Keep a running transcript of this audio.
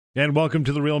And welcome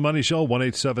to the Real Money Show.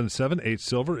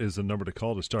 1-877-8-SILVER is the number to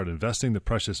call to start investing. The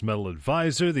Precious Metal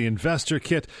Advisor, the Investor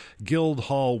Kit,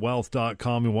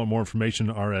 guildhallwealth.com. You want more information,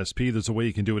 RSP. There's a way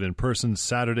you can do it in person.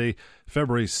 Saturday,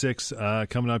 February 6th,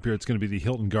 coming up here. It's going to be the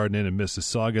Hilton Garden Inn in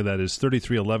Mississauga. That is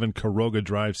 3311 Caroga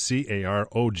Drive,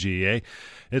 Caroga.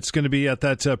 It's going to be at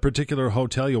that particular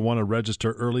hotel. You'll want to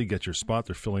register early, get your spot.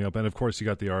 They're filling up. And, of course, you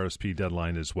got the RSP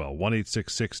deadline as well.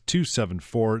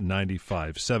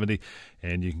 1-866-274-9570.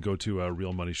 And you can go to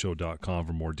realmoneyshow.com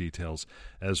for more details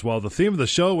as well. The theme of the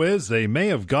show is They May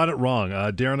Have Got It Wrong.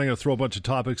 Darren, I'm going to throw a bunch of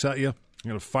topics at you. I'm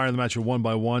going to fire them at you one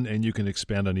by one, and you can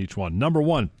expand on each one. Number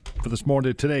one for this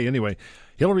morning, today anyway,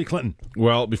 Hillary Clinton.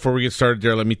 Well, before we get started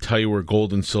there, let me tell you where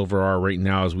gold and silver are right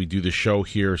now as we do the show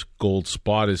here. Gold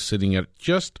spot is sitting at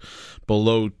just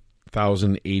below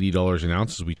 $1,080 an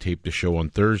ounce as we tape the show on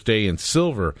Thursday, and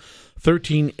silver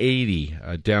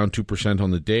 $13.80, down 2%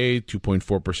 on the day,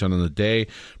 2.4% on the day,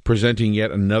 presenting yet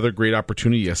another great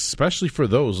opportunity, especially for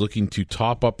those looking to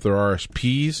top up their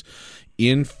RSPs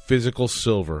in physical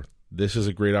silver. This is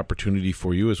a great opportunity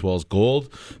for you as well as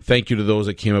gold. Thank you to those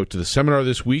that came out to the seminar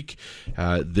this week.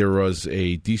 There was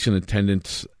a decent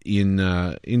attendance in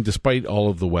despite all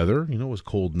of the weather. You know, it was a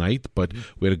cold night, but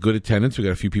we had a good attendance. We got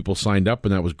a few people signed up,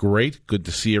 and that was great. Good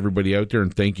to see everybody out there,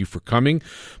 and thank you for coming.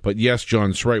 But yes,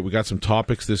 John's right. We got some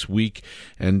topics this week,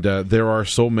 and there are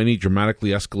so many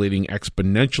dramatically escalating,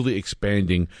 exponentially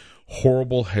expanding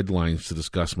horrible headlines to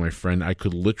discuss, my friend. I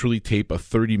could literally tape a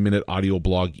 30-minute audio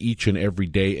blog each and every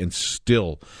day and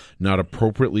still not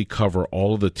appropriately cover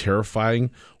all of the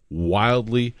terrifying,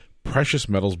 wildly precious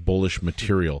metals bullish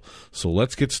material. So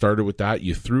let's get started with that.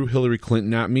 You threw Hillary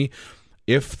Clinton at me.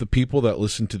 If the people that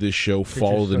listen to this show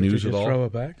follow the news at all, throw her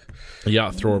back?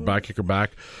 Yeah, throw her back, kick her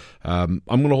back. I'm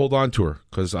going to hold on to her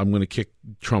because I'm going to kick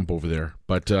Trump over there.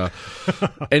 But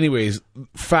anyways,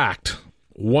 fact.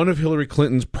 One of Hillary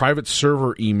Clinton's private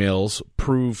server emails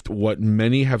proved what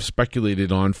many have speculated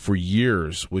on for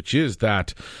years, which is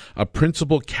that a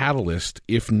principal catalyst,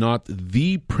 if not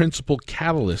the principal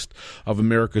catalyst of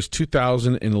America's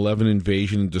 2011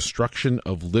 invasion and destruction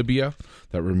of Libya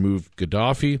that removed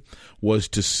Gaddafi, was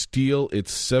to steal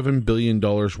its $7 billion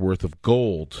worth of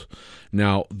gold.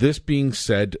 Now, this being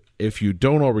said, if you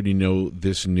don't already know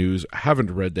this news,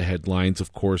 haven't read the headlines,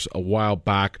 of course, a while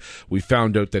back, we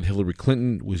found out that Hillary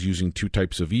Clinton was using two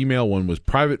types of email. One was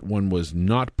private, one was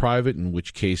not private, in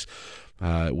which case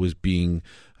it was being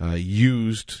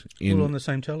used all on the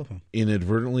same telephone.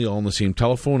 Inadvertently, all on the same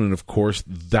telephone. And, of course,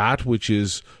 that which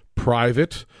is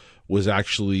private was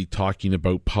actually talking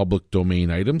about public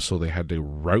domain items, so they had to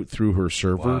route through her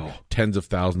server tens of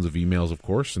thousands of emails, of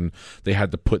course, and they had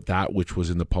to put that which was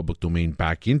in the public domain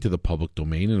back into the public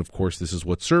domain, and of course this is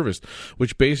what serviced,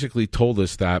 which basically told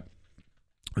us that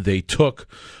they took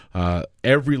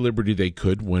every liberty they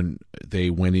could when they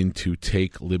went in to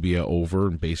take Libya over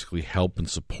and basically help and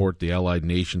support the allied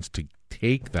nations to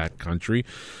take that country,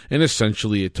 and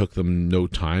essentially it took them no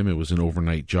time. It was an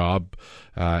overnight job,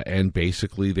 and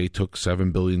basically they took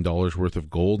 $7 billion worth of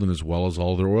gold, and as well as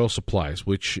all their oil supplies,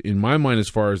 which in my mind, as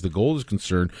far as the gold is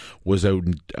concerned, was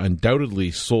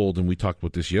undoubtedly sold, and we talked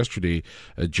about this yesterday,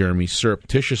 Jeremy,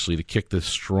 surreptitiously to kick the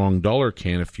strong dollar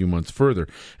can a few months further.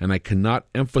 And I cannot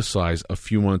emphasize a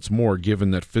few months more,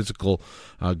 given that physical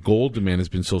gold demand has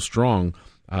been so strong.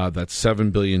 That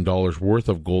 $7 billion worth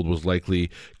of gold was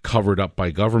likely covered up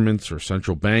by governments or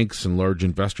central banks and large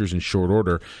investors in short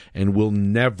order, and will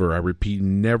never, I repeat,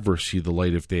 never see the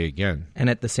light of day again. And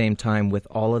at the same time, with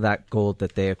all of that gold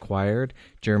that they acquired,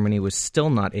 Germany was still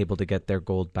not able to get their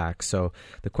gold back. So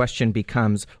the question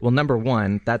becomes, well, number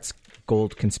one, that's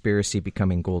gold conspiracy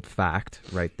becoming gold fact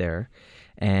right there.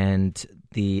 And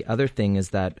the other thing is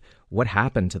that what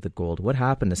happened to the gold? What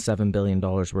happened to $7 billion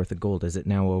worth of gold? Is it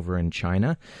now over in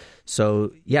China?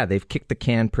 So, yeah, they've kicked the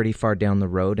can pretty far down the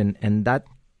road. And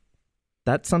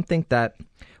that's something that,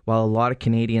 while a lot of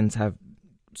Canadians have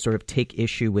sort of take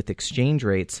issue with exchange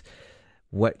rates,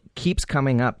 what keeps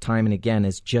coming up time and again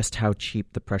is just how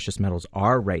cheap the precious metals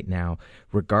are right now,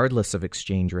 regardless of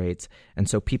exchange rates. And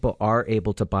so people are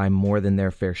able to buy more than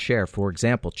their fair share. For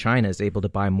example, China is able to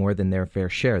buy more than their fair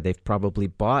share. They've probably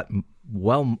bought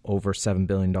well over $7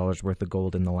 billion worth of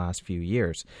gold in the last few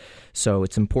years. So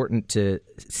it's important to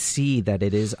see that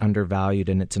it is undervalued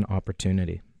and it's an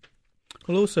opportunity.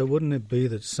 Well, also, wouldn't it be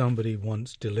that somebody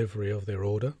wants delivery of their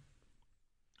order?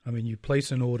 I mean, you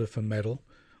place an order for metal,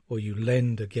 or you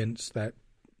lend against that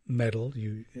metal.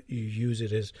 You use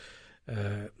it as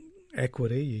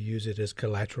equity. You use it as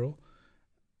collateral.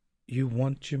 You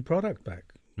want your product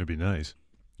back. It'd be nice.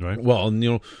 Right. Well,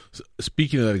 and,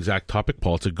 speaking of that exact topic,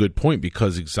 Paul, it's a good point,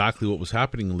 because exactly what was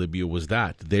happening in Libya was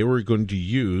that they were going to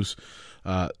use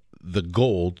the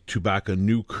gold to back a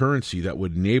new currency that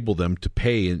would enable them to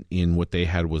pay in what they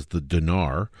had was the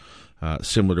dinar,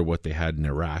 similar to what they had in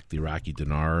Iraq, the Iraqi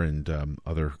dinar, and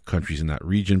other countries in that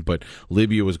region. But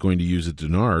Libya was going to use a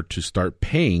dinar to start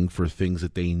paying for things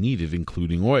that they needed,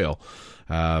 including oil.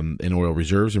 And oil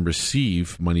reserves, and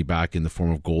receive money back in the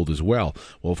form of gold as well.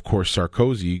 Well, of course,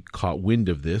 Sarkozy caught wind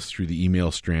of this through the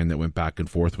email strand that went back and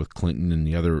forth with Clinton and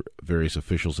the other various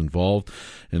officials involved.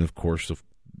 And of course,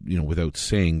 without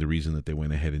saying the reason that they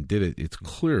went ahead and did it, it's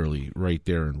clearly right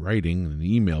there in writing in an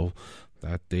email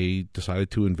that they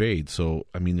decided to invade. So,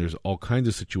 I mean, there's all kinds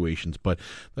of situations, but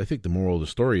I think the moral of the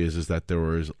story is that there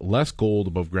was less gold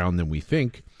above ground than we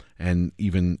think, and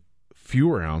even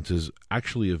fewer ounces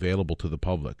actually available to the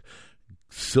public.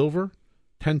 Silver,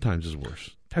 10 times as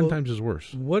worse. 10 times as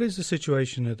worse. What is the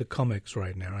situation at the COMEX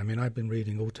right now? I mean, I've been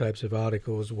reading all types of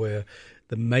articles where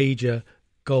the major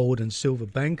gold and silver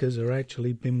bankers are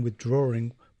actually been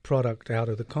withdrawing product out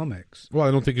of the COMEX. Well, I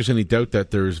don't think there's any doubt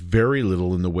that there's very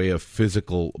little in the way of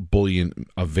physical bullion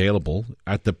available.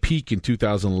 At the peak in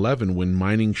 2011, when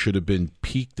mining should have been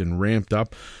peaked and ramped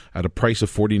up at a price of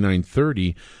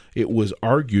 $49.30, it was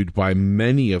argued by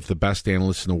many of the best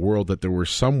analysts in the world that there were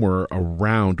somewhere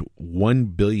around 1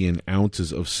 billion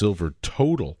ounces of silver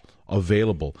total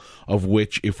available, of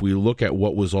which, if we look at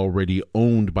what was already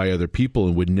owned by other people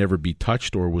and would never be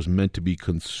touched or was meant to be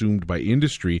consumed by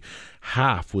industry,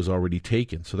 half was already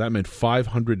taken. So that meant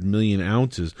 500 million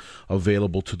ounces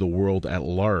available to the world at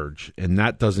large. And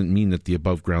that doesn't mean that the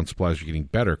above ground supplies are getting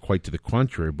better, quite to the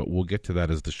contrary, but we'll get to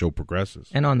that as the show progresses.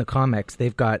 And on the COMEX,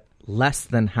 they've got less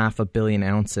than 500 million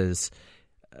ounces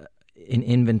in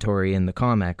inventory in the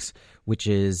COMEX, which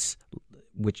is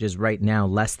right now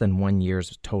less than 1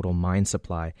 year's total mine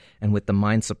supply. And with the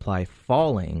mine supply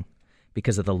falling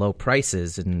because of the low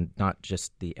prices, and not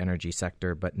just the energy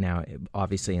sector, but now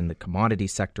obviously in the commodity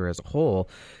sector as a whole,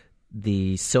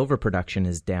 the silver production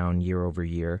is down year over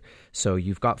year. So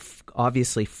you've got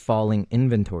obviously falling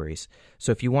inventories.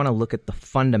 So if you want to look at the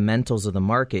fundamentals of the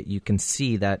market, you can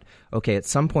see that, okay, at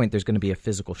some point there's going to be a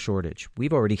physical shortage.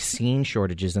 We've already seen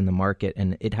shortages in the market,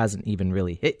 and it hasn't even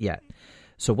really hit yet.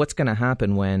 So what's going to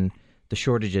happen when the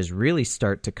shortages really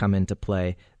start to come into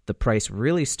play, the price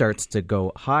really starts to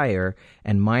go higher,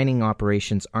 and mining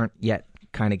operations aren't yet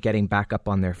kind of getting back up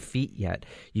on their feet yet?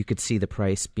 You could see the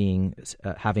price being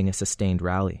having a sustained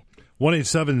rally.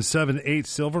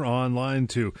 1-877-8-SILVER, online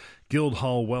to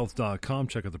guildhallwealth.com.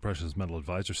 Check out the Precious Metal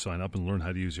Advisor. Sign up and learn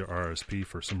how to use your RSP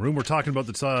for some room. We're talking about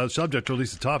the subject, or at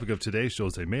least the topic of today's show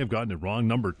is they may have gotten it wrong.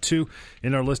 Number 2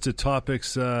 in our list of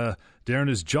topics, Darren,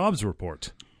 is jobs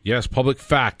report. Yes, public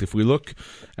fact. If we look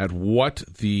at what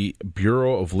the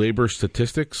Bureau of Labor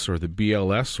Statistics, or the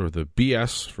BLS, or the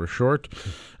BS for short,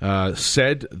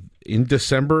 said in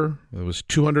December, there was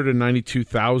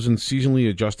 292,000 seasonally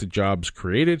adjusted jobs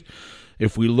created.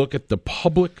 If we look at the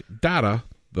public data,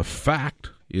 the fact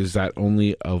is that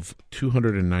only of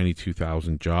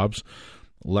 292,000 jobs,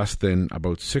 less than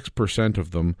about 6% of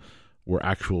them were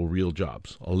actual real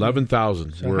jobs.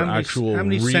 11,000 were actual real. How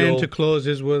many Santa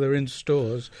Clauses were there in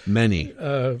stores? Many.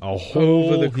 A whole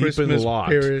over the heap Christmas lot.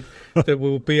 period that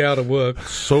will be out of work.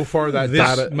 So far,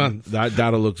 that month. That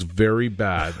data looks very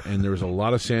bad, and there's a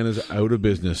lot of Santas out of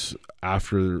business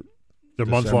after their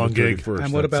month-long gig. 31st.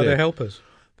 And what about the helpers?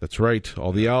 That's right.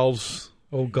 All the elves.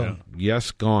 All gone. Yeah.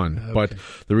 Yes, gone. Okay. But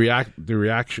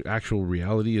actual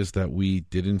reality is that we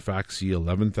did in fact see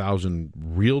 11,000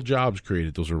 real jobs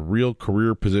created. Those are real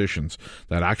career positions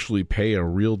that actually pay a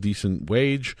real decent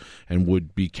wage and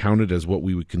would be counted as what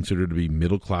we would consider to be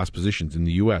middle-class positions in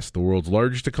the U.S., the world's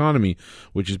largest economy,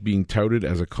 which is being touted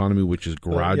as an economy which is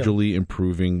gradually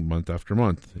improving month after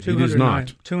month. It is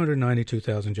not.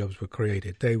 292,000 jobs were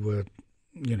created. They were,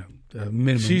 minimum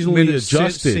seasonally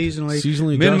adjusted,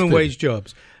 seasonally minimum wage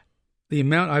jobs. The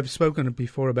amount I've spoken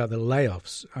before about the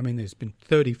layoffs. I mean, there's been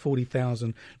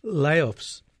 40,000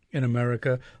 layoffs in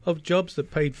America of jobs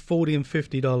that paid $40 and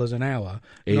 $50 an hour.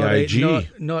 AIG,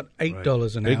 not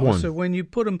 $8 an hour. One. So when you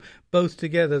put them both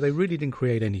together, they really didn't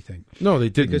create anything. No, they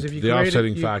didn't. Because if you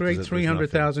create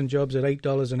 300,000 jobs at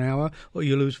 $8 an hour, or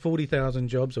you lose 40,000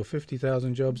 jobs or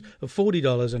 50,000 jobs at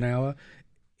 $40 an hour,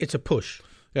 it's a push.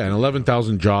 Yeah, and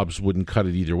 11,000 jobs wouldn't cut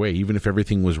it either way. Even if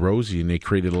everything was rosy and they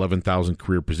created 11,000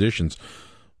 career positions,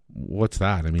 what's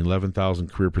that? I mean, 11,000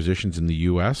 career positions in the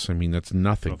U.S., I mean, that's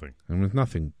nothing. I mean,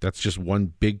 nothing. That's just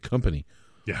one big company.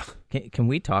 Yeah. Can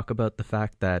we talk about the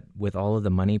fact that with all of the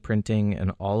money printing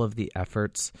and all of the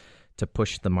efforts to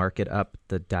push the market up.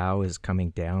 The Dow is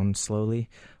coming down slowly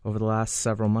over the last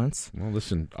several months. Well,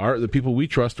 listen, the people we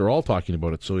trust are all talking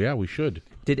about it, so yeah, we should.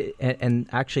 And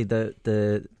actually,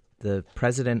 the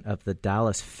president of the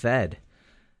Dallas Fed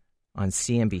on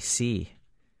CNBC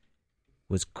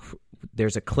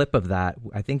there's a clip of that.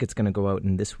 I think it's going to go out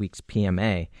in this week's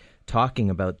PMA, talking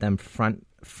about them front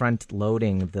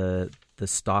loading the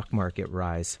stock market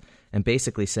rise, and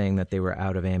basically saying that they were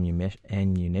out of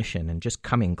ammunition and just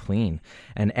coming clean.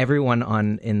 And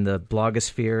everyone in the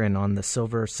blogosphere and on the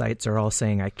silver sites are all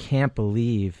saying, I can't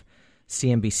believe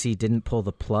CNBC didn't pull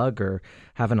the plug or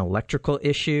have an electrical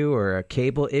issue or a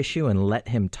cable issue and let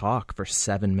him talk for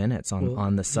 7 minutes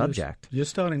on the subject. You're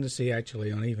starting to see, actually,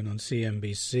 even on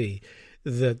CNBC,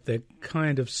 that they're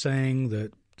kind of saying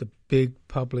that the big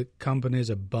public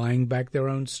companies are buying back their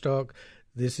own stock.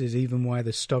 This is even why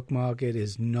the stock market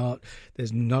there's not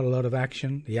a lot of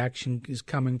action. The action is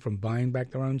coming from buying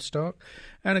back their own stock.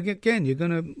 And again,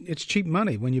 it's cheap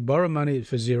money. When you borrow money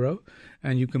for zero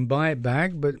and you can buy it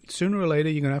back, but sooner or later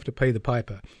you're going to have to pay the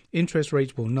piper. Interest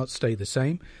rates will not stay the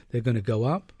same. They're going to go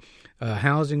up.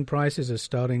 Housing prices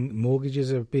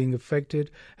mortgages are being affected.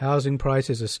 Housing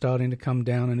prices are starting to come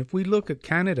down. And if we look at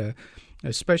Canada,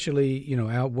 especially,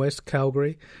 out west,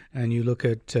 Calgary, and you look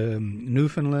at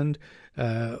Newfoundland,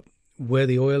 where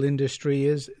the oil industry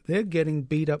is, they're getting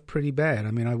beat up pretty bad.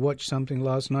 I mean, I watched something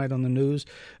last night on the news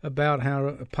about how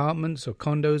apartments or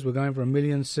condos were going for $1.6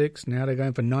 million. Now they're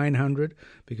going for $900,000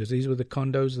 because these were the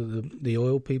condos that the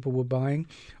oil people were buying.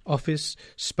 Office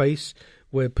space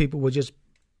where people were just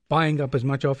buying up as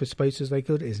much office space as they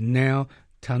could is now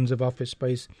tons of office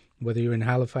space, whether you're in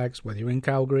Halifax, whether you're in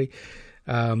Calgary.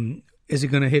 Is it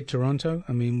going to hit Toronto?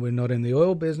 I mean, we're not in the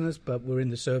oil business, but we're in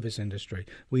the service industry.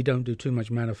 We don't do too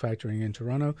much manufacturing in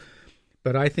Toronto.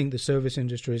 But I think the service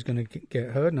industry is going to get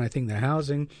hurt, and I think the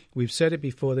housing, we've said it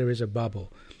before, there is a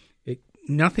bubble.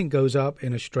 Nothing goes up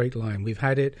in a straight line. We've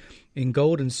had it in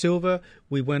gold and silver.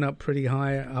 We went up pretty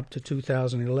high up to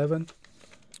 2011.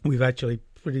 We've actually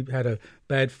had a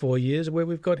bad 4 years where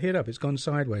we've got hit up. It's gone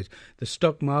sideways. The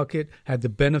stock market had the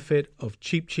benefit of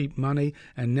cheap money,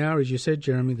 and now, as you said,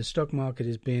 Jeremy, the stock market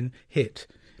has been hit.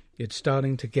 It's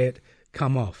starting to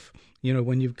come off.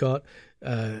 When you've got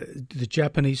the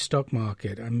Japanese stock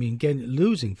market,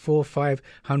 losing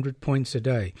 400-500 points a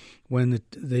day, when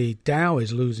the Dow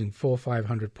is losing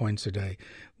 400-500 points a day,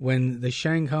 when the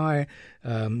Shanghai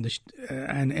and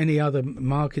any other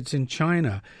markets in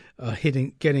China are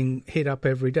getting hit up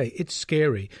every day. It's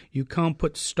scary. You can't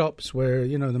put stops where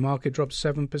the market drops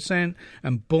 7%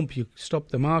 and boom, you stop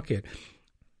the market.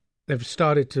 They've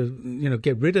started to,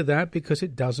 get rid of that because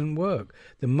it doesn't work.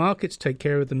 The markets take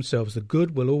care of themselves. The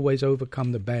good will always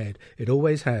overcome the bad. It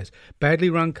always has.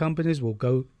 Badly run companies will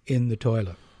go in the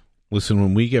toilet. Listen,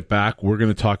 when we get back, we're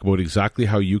going to talk about exactly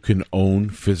how you can own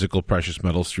physical precious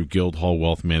metals through Guildhall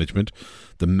Wealth Management,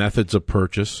 the methods of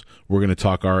purchase. We're going to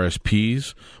talk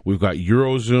RSPs. We've got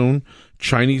Eurozone,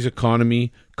 Chinese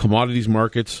economy, commodities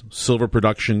markets, silver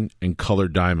production, and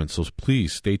colored diamonds. So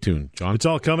please stay tuned. John? It's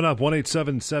all coming up.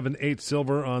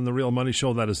 1-877-8-SILVER on The Real Money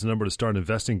Show. That is the number to start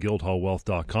investing.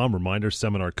 Guildhallwealth.com. Reminder,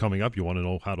 seminar coming up. You want to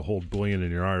know how to hold bullion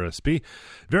in your RSP.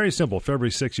 Very simple.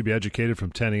 February 6th, you'll be educated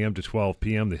from 10 a.m. to 12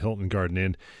 p.m. The Hilton Garden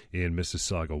Inn in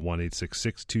Mississauga.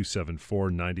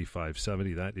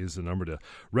 1-866-274-9570. That is the number to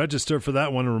register for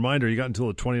that one. A reminder, you got until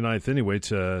the 29th anyway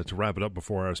to wrap it up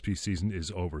before RSP season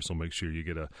is over. So make sure you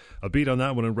get a beat on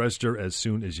that one and register as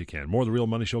soon as you can. More of The Real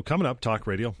Money Show coming up. Talk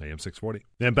Radio, AM 640.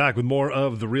 And back with more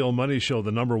of The Real Money Show.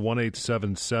 The number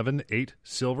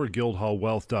 1-877-8-SILVER,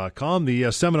 guildhallwealth.com.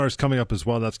 The seminar's coming up as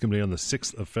well. That's going to be on the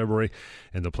 6th of February,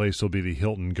 and the place will be the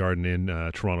Hilton Garden Inn,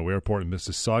 Toronto Airport in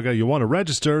Mississauga. You want to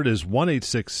register. It is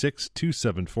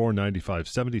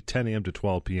 1-866-274-9570, 10 a.m. to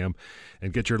 12 p.m.,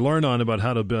 and get your learn on about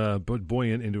how to put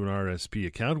bullion into an RSP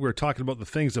account. We're talking about the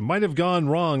things that might have gone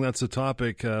wrong. That's the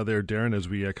topic there, Darren, as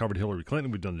we covered Hillary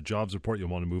Clinton. We've done the jobs report. You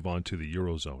want to move on to the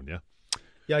Eurozone, yeah?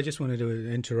 Yeah, I just wanted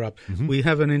to interrupt. Mm-hmm. We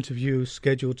have an interview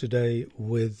scheduled today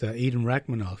with Eden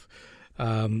Rachmanoff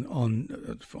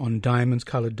on diamonds,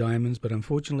 colored diamonds, but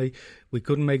unfortunately we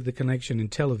couldn't make the connection in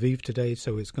Tel Aviv today,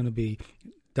 so it's going to be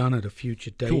done at a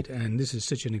future date. Cool. And this is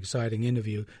such an exciting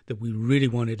interview that we really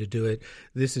wanted to do it.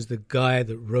 This is the guy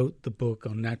that wrote the book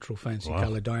on natural fancy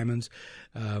colored diamonds,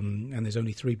 and there's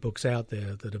only 3 books out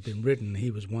there that have been written.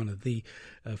 He was one of the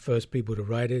first people to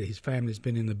write it. His family's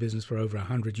been in the business for over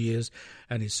 100 years,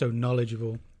 and he's so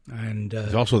knowledgeable. And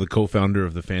he's also the co-founder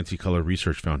of the Fancy Color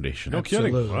Research Foundation. No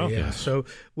kidding. Wow. Yeah. So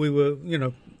we were,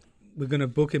 we're going to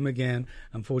book him again.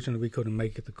 Unfortunately, we couldn't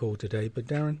make the call today. But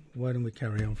Darren, why don't we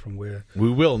carry on from where? We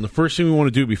will. And the first thing we want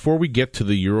to do before we get to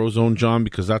the Eurozone, John,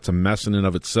 because that's a mess in and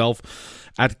of itself,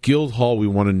 at Guildhall, we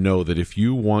want to know that if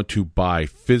you want to buy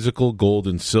physical gold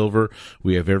and silver,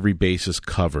 we have every basis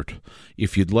covered.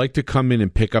 If you'd like to come in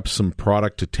and pick up some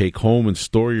product to take home and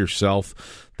store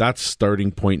yourself, that's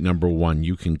starting point number one.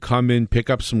 You can come in, pick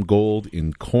up some gold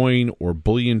in coin or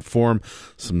bullion form,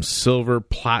 some silver,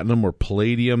 platinum, or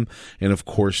palladium, and of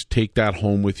course, take that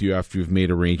home with you after you've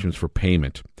made arrangements for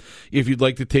payment. If you'd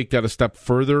like to take that a step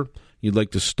further, you'd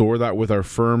like to store that with our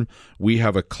firm, we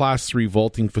have a Class 3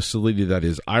 vaulting facility that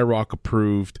is IROC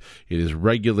approved, it is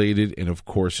regulated, and of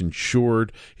course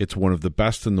insured. It's one of the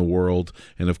best in the world,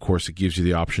 and of course it gives you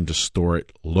the option to store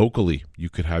it locally. You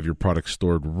could have your product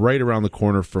stored right around the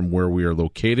corner from where we are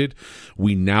located.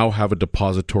 We now have a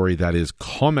depository that is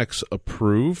COMEX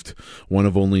approved, one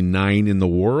of only 9 in the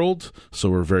world, so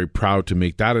we're very proud to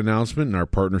make that announcement, and our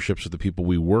partnerships with the people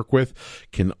we work with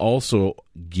can also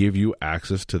give you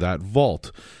access to that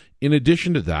vault. In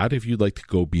addition to that, if you'd like to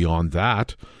go beyond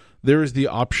that, there is the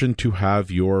option to have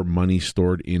your money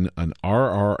stored in an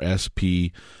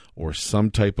RRSP or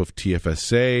some type of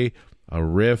TFSA, a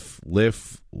RIF,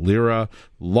 LIF, LIRA,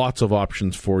 lots of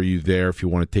options for you there. If you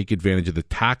want to take advantage of the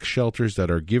tax shelters that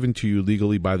are given to you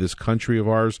legally by this country of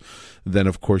ours, then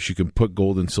of course you can put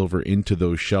gold and silver into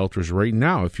those shelters right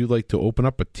now. If you'd like to open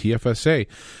up a TFSA,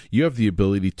 you have the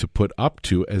ability to put up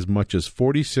to as much as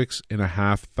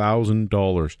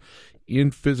 $46,500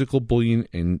 in physical bullion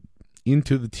and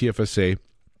into the TFSA.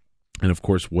 And of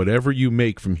course, whatever you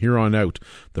make from here on out,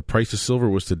 the price of silver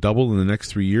was to double in the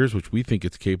next 3 years, which we think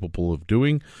it's capable of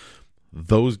doing.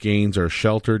 Those gains are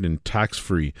sheltered and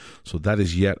tax-free. So that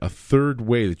is yet a third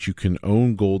way that you can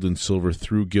own gold and silver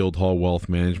through Guildhall Wealth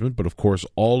Management. But of course,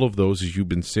 all of those, as you've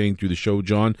been saying through the show,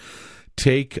 John,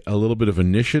 take a little bit of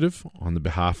initiative on the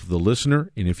behalf of the listener.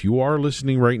 And if you are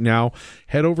listening right now,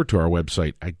 head over to our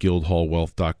website at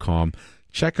guildhallwealth.com.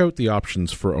 Check out the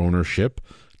options for ownership.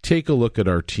 Take a look at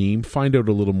our team, find out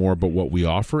a little more about what we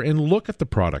offer, and look at the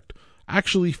product.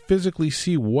 Actually physically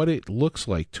see what it looks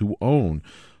like to own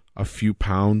a few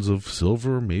pounds of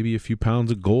silver, maybe a few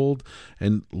pounds of gold,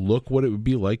 and look what it would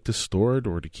be like to store it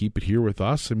or to keep it here with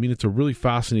us. I mean, it's a really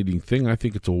fascinating thing. I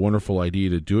think it's a wonderful idea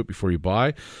to do it before you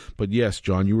buy. But yes,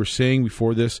 John, you were saying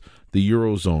before this, the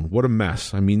Eurozone, what a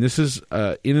mess. I mean, this is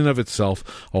in and of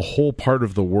itself a whole part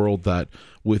of the world that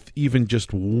with even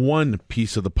just one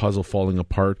piece of the puzzle falling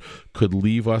apart could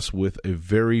leave us with a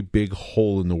very big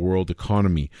hole in the world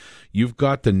economy. You've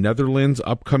got the Netherlands'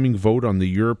 upcoming vote on the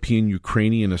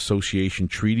European-Ukrainian Association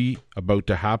Treaty about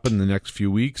to happen in the next few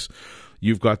weeks.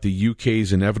 You've got the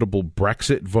UK's inevitable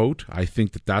Brexit vote. I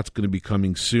think that that's going to be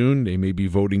coming soon. They may be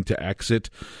voting to exit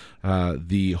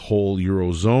the whole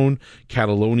Eurozone.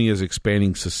 Catalonia's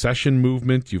expanding secession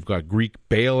movement. You've got Greek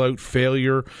bailout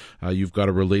failure. You've got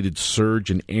a related surge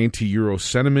in anti-Euro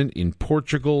sentiment in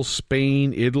Portugal,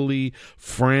 Spain, Italy,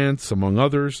 France, among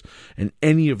others. And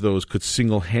any of those could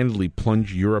single-handedly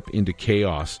plunge Europe into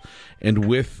chaos. And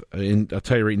I'll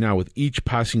tell you right now, with each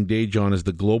passing day, John, as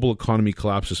the global economy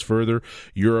collapses further,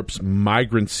 Europe's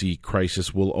migrancy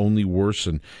crisis will only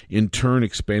worsen, in turn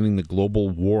expanding the global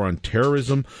war on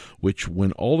terrorism, which,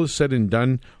 when all is said and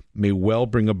done, may well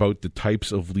bring about the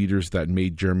types of leaders that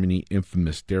made Germany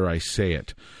infamous, dare I say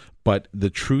it. But the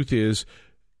truth is,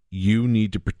 you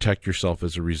need to protect yourself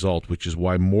as a result, which is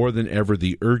why more than ever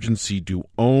the urgency to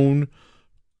own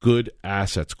good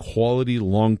assets, quality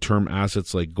long-term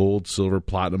assets like gold, silver,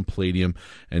 platinum, palladium,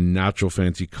 and natural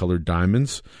fancy colored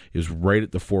diamonds is right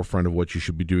at the forefront of what you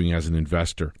should be doing as an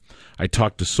investor. I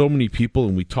talked to so many people,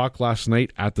 and we talked last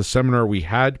night at the seminar we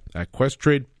had at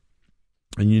Questrade.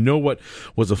 And you know what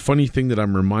was a funny thing that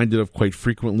I'm reminded of quite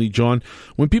frequently, John?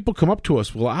 When people come up to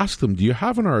us, we'll ask them, do you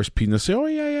have an RSP? And they'll say, oh,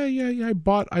 yeah, I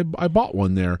bought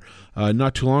one there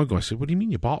not too long ago. I said, what do you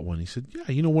mean you bought one? He said,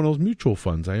 yeah, one of those mutual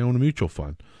funds. I own a mutual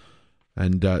fund.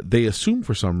 And they assume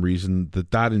for some reason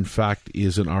that in fact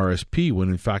is an RSP, when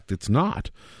in fact it's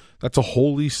not. That's a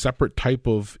wholly separate type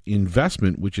of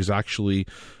investment, which is actually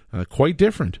quite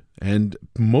different. And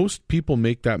most people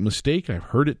make that mistake. I've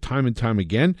heard it time and time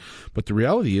again. But the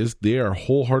reality is they are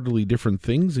wholeheartedly different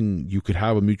things. And you could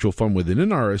have a mutual fund within an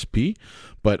RSP,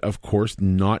 but of course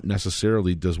not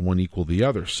necessarily does one equal the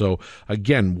other. So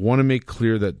again, want to make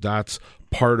clear that that's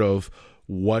part of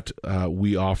what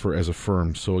we offer as a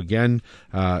firm. So again,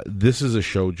 this is a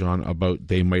show, John, about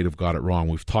they might have got it wrong.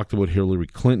 We've talked about Hillary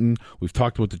Clinton. We've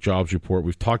talked about the jobs report.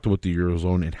 We've talked about the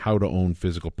Eurozone and how to own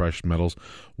physical precious metals.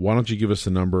 Why don't you give us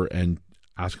the number and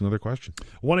ask another question.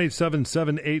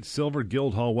 1-877-8-SILVER,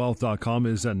 guildhallwealth.com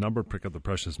is that number. Pick up the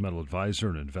Precious Metal Advisor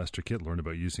and Investor Kit. Learn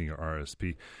about using your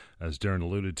RSP, as Darren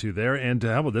alluded to there. And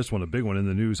how about this one, a big one in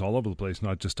the news all over the place,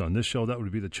 not just on this show. That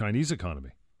would be the Chinese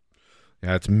economy.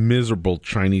 Yeah, it's miserable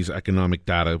Chinese economic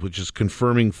data, which is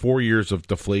confirming 4 years of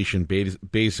deflation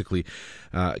basically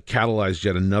catalyzed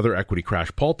yet another equity crash.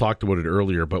 Paul talked about it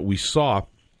earlier, but we saw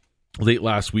late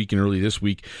last week and early this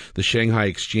week, the Shanghai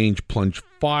Exchange plunged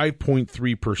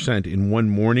 5.3% in one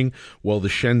morning, while the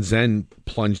Shenzhen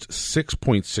plunged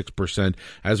 6.6%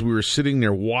 as we were sitting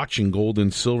there watching gold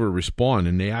and silver respond,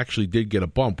 and they actually did get a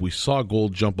bump. We saw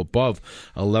gold jump above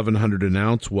 1,100 an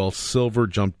ounce, while silver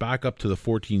jumped back up to the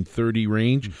 1,430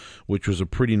 range, which was a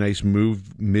pretty nice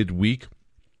move midweek.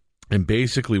 And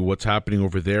basically what's happening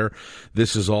over there,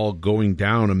 this is all going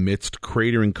down amidst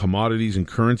cratering commodities and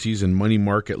currencies and money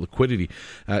market liquidity.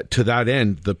 To that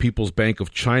end, the People's Bank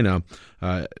of China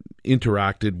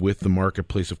interacted with the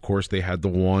marketplace. Of course, they had the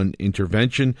yuan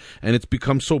intervention, and it's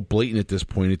become so blatant at this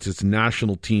point. It's its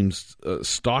national team's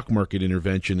stock market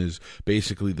intervention is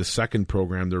basically the second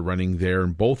program they're running there,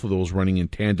 and both of those running in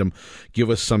tandem give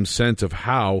us some sense of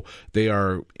how they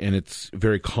are, and it's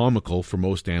very comical for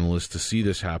most analysts to see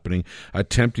this happening,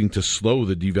 attempting to slow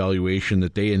the devaluation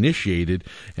that they initiated.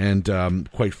 And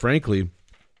quite frankly,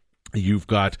 you've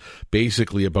got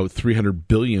basically about $300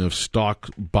 billion of stock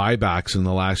buybacks in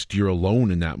the last year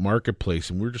alone in that marketplace.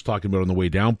 And we were just talking about it on the way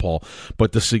down, Paul.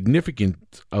 But the significance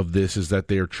of this is that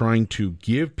they are trying to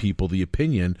give people the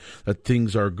opinion that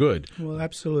things are good. Well,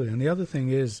 absolutely. And the other thing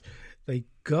is they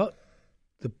got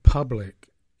the public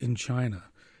in China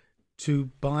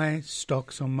to buy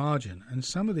stocks on margin. And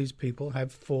some of these people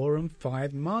have 4 and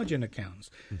 5 margin accounts.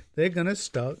 They're going to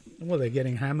start, well, they're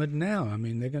getting hammered now. I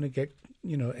mean, they're going to get,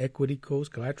 equity calls,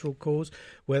 collateral calls,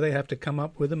 where they have to come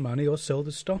up with the money or sell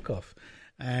the stock off.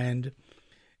 And,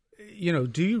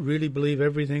 do you really believe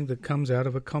everything that comes out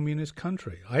of a communist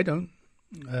country? I don't.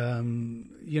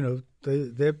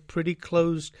 They're pretty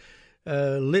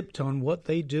closed-lipped on what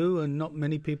they do, and not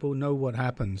many people know what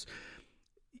happens.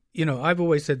 I've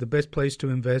always said the best place to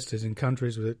invest is in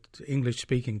countries with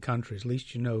English-speaking countries. At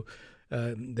least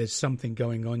there's something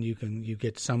going on. You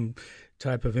get some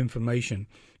type of information.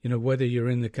 Whether you're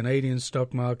in the Canadian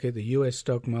stock market, the U.S.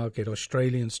 stock market,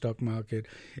 Australian stock market,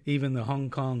 even the Hong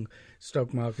Kong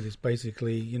stock market is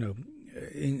basically,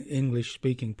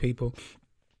 English-speaking people.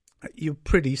 You're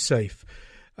pretty safe.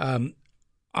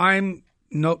 I'm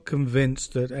not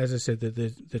convinced that, as I said, that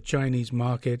the Chinese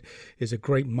market is a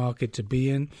great market to be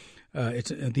in.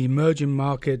 It's the emerging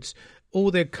markets.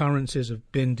 All their currencies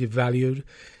have been devalued.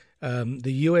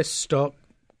 The U.S. stock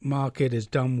market has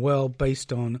done well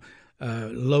based on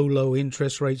low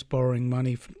interest rates, borrowing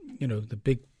money. The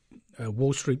big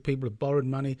Wall Street people have borrowed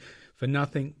money for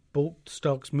nothing, bought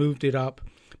stocks, moved it up.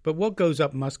 But what goes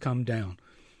up must come down.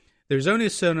 There's only a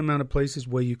certain amount of places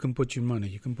where you can put your money.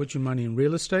 You can put your money in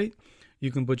real estate. You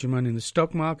can put your money in the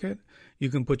stock market. You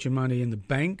can put your money in the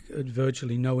bank at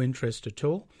virtually no interest at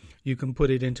all. You can put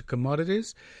it into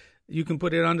commodities. You can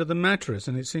put it under the mattress.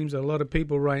 And it seems a lot of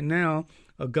people right now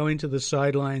are going to the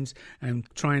sidelines and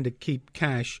trying to keep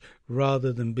cash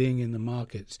rather than being in the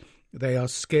markets. They are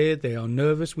scared. They are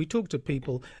nervous. We talk to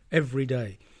people every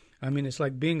day. I mean, it's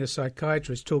like being a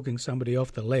psychiatrist talking somebody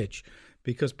off the ledge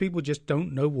because people just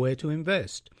don't know where to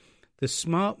invest. The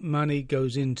smart money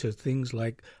goes into things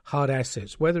like hard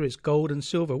assets, whether it's gold and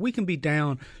silver. We can be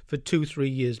down for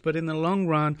 2-3 years, but in the long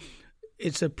run,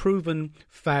 it's a proven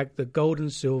fact that gold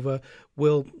and silver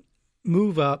will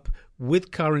move up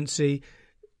with currency.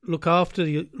 Look after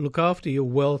your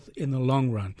wealth in the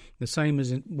long run. The same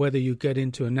as whether you get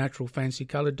into a natural fancy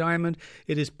colored diamond,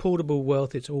 it is portable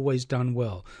wealth. It's always done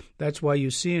well. That's why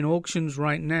you see in auctions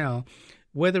right now,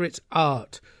 whether it's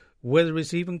art, whether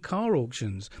it's even car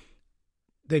auctions,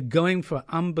 they're going for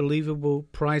unbelievable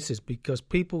prices because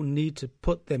people need to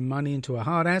put their money into a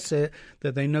hard asset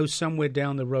that they know somewhere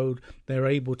down the road they're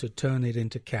able to turn it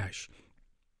into cash.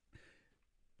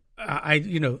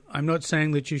 I'm not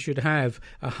saying that you should have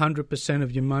 100%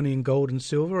 of your money in gold and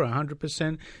silver,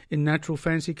 100% in natural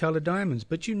fancy colored diamonds,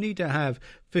 but you need to have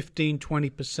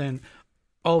 15-20%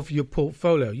 of your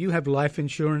portfolio. You have life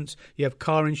insurance, you have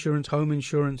car insurance, home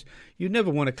insurance. You never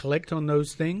want to collect on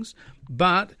those things,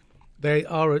 but they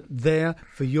are there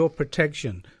for your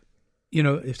protection.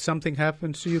 If something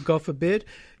happens to you, God forbid,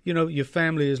 your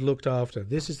family is looked after.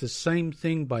 This is the same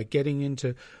thing by getting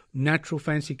into natural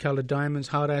fancy colored diamonds,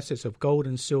 hard assets of gold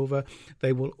and silver.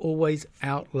 They will always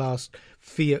outlast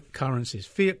fiat currencies.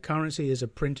 Fiat currency is a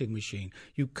printing machine.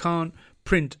 You can't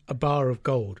print a bar of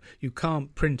gold. You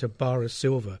can't print a bar of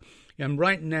silver. And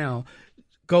right now,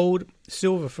 Gold,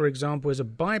 silver, for example, is a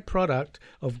byproduct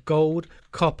of gold,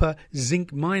 copper,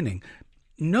 zinc mining.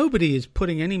 Nobody is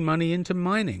putting any money into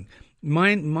mining.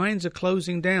 Mines are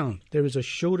closing down. There is a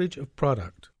shortage of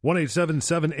product.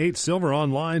 1-877-8-SILVER,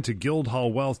 online to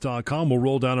guildhallwealth.com. We'll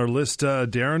roll down our list,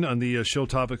 Darren, on the show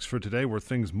topics for today where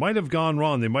things might have gone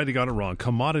wrong. They might have got it wrong.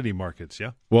 Commodity markets,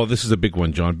 yeah? Well, this is a big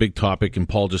one, John. Big topic, and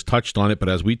Paul just touched on it. But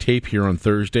as we tape here on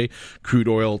Thursday, crude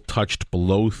oil touched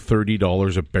below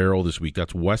 $30 a barrel this week.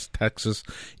 That's West Texas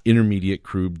Intermediate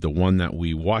crude, the one that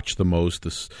we watch the most,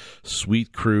 the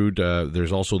sweet crude.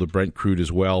 There's also the Brent crude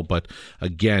as well. But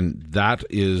again,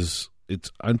 it's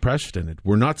unprecedented.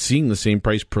 We're not seeing the same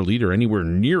price per liter anywhere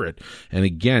near it. And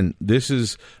again, this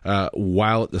is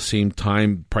while at the same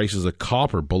time prices of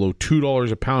copper below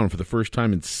 $2 a pound for the first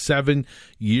time in 7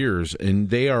 years. And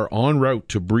they are en route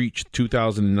to breach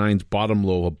 2009's bottom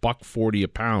low of $1.40 a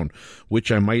pound,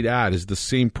 which I might add is the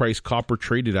same price copper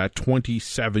traded at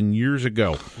 27 years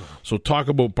ago. So talk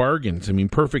about bargains. I mean,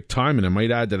 perfect time. And I might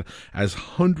add that as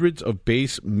hundreds of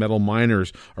base metal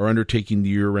miners are undertaking the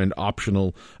year-end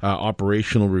operational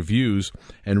reviews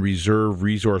and reserve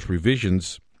resource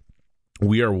revisions,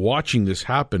 we are watching this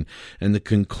happen, and the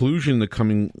conclusion in the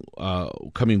coming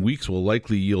weeks will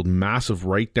likely yield massive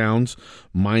write-downs,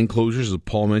 mine closures, as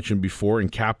Paul mentioned before,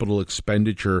 and capital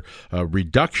expenditure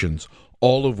reductions,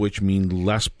 all of which mean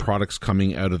less products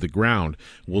coming out of the ground.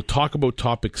 We'll talk about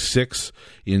topic 6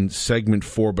 in segment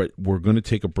 4, but we're going to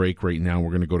take a break right now. We're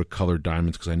going to go to colored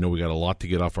diamonds because I know we got a lot to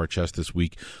get off our chest this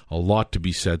week, a lot to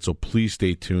be said, so please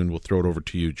stay tuned. We'll throw it over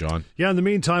to you, John. Yeah, in the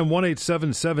meantime,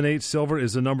 1-877-8-SILVER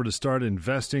is the number to start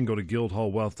investing. Go to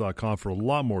guildhallwealth.com for a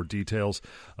lot more details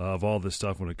of all this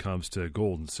stuff when it comes to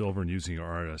gold and silver and using your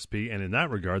RSP. And in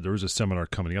that regard, there is a seminar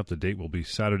coming up. The date will be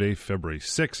Saturday, February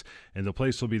 6th, and the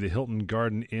place will be the Hilton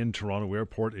Garden Inn, Toronto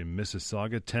Airport in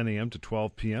Mississauga, 10 a.m. to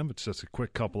 12 p.m. It's just a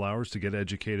quick couple hours to get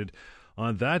educated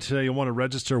on that. You'll want to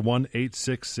register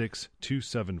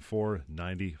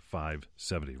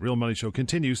 1-866-274-9570. Real Money Show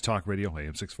continues. Talk Radio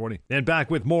AM 640. And back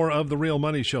with more of the Real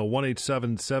Money Show.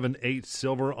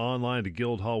 1-877-8-SILVER, online to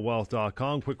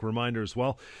guildhallwealth.com. Quick reminder as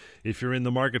well, if you're in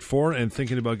the market for and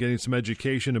thinking about getting some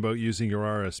education about using your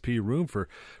RSP room for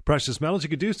precious metals, you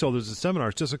could do so. There's a seminar.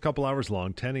 It's just a couple hours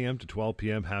long, 10 a.m. to 12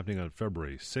 p.m., happening on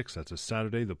February 6th. That's a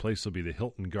Saturday. The place will be the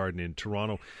Hilton Garden in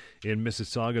Toronto in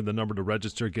Mississauga. The number to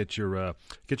register, get your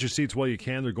seats while you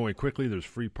can. They're going quickly. There's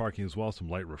free parking as well, some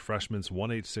light refreshments.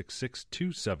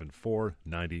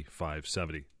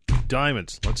 1-866-274-9570.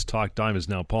 Diamonds. Let's talk diamonds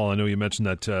now. Paul, I know you mentioned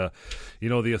that the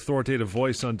authoritative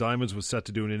voice on diamonds was set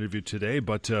to do an interview today,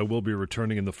 but we'll be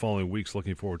returning in the following weeks.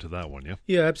 Looking forward to that one, yeah?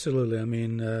 Yeah, absolutely. I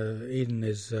mean, Eden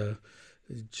is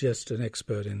just an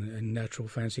expert in natural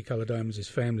fancy color diamonds. His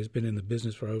family's been in the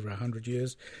business for over 100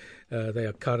 years. They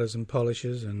are cutters and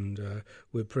polishers, and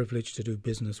we're privileged to do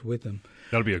business with them.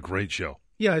 That'll be a great show.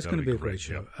 Yeah, it's going to be a great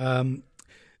show. Yeah.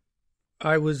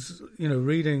 I was,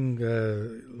 reading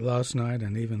last night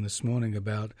and even this morning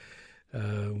about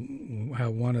how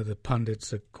one of the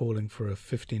pundits are calling for a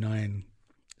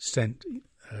 59-cent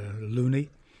loonie.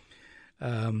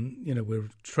 We're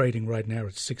trading right now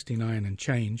at 69 and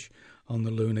change on the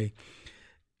loonie.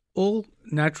 All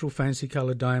natural fancy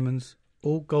colored diamonds,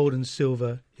 all gold and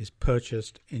silver is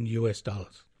purchased in US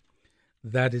dollars.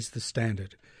 That is the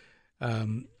standard.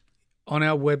 On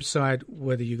our website,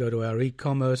 whether you go to our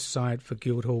e-commerce site for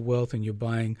Guildhall Wealth and you're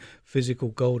buying physical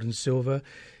gold and silver,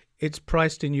 it's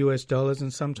priced in US dollars,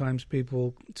 and sometimes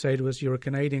people say to us, you're a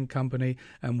Canadian company,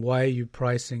 and why are you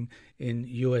pricing in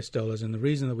US dollars? And the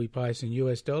reason that we price in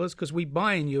US dollars is because we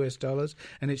buy in US dollars,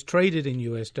 and it's traded in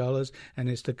US dollars, and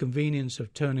it's the convenience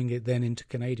of turning it then into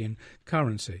Canadian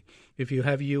currency. If you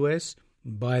have US,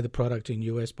 buy the product in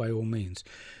US by all means.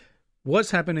 What's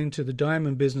happening to the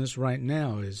diamond business right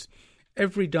now is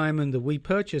every diamond that we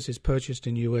purchase is purchased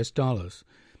in US dollars.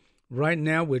 Right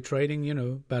now we're trading,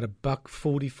 about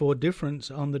 $1.44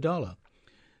 difference on the dollar.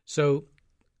 So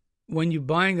when you're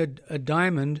buying a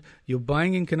diamond, you're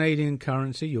buying in Canadian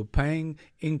currency, you're paying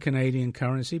in Canadian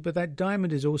currency, but that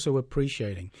diamond is also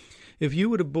appreciating. If you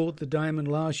would have bought the diamond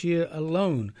last year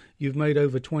alone, you've made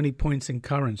over 20 points in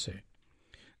currency.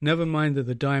 Never mind that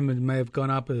the diamond may have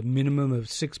gone up a minimum of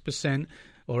 6%,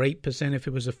 or 8% if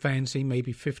it was a fancy,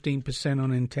 maybe 15%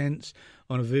 on intense,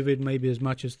 on a vivid maybe as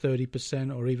much as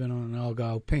 30%, or even on an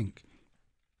Argyle pink.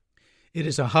 It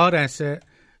is a hard asset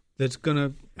that's going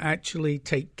to actually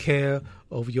take care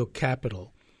of your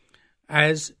capital.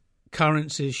 As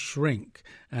currencies shrink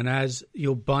and as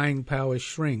your buying power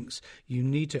shrinks, you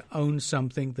need to own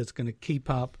something that's going to keep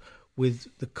up with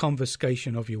the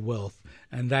confiscation of your wealth,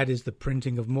 and that is the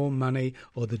printing of more money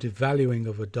or the devaluing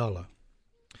of a dollar.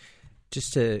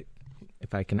 Just to,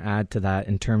 if I can add to that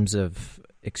in terms of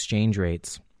exchange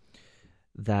rates,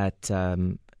 that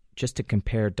just to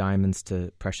compare diamonds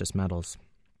to precious metals,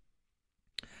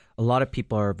 a lot of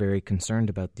people are very concerned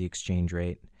about the exchange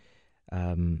rate,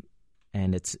 and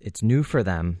it's new for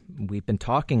them. We've been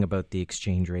talking about the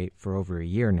exchange rate for over a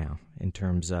year now in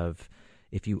terms of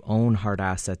if you own hard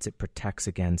assets, it protects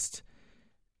against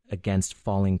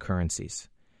falling currencies.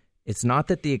 It's not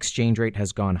that the exchange rate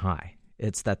has gone high.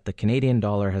 It's that the Canadian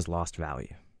dollar has lost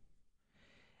value.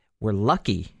 We're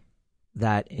lucky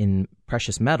that in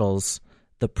precious metals,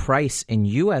 the price in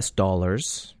US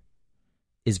dollars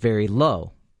is very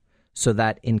low, so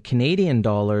that in Canadian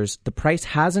dollars, the price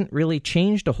hasn't really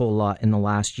changed a whole lot in the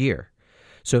last year.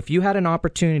 So if you had an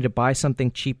opportunity to buy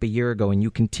something cheap a year ago and you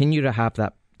continue to have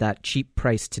that cheap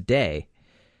price today,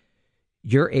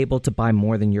 you're able to buy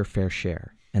more than your fair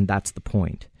share. And that's the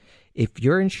point. If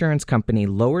your insurance company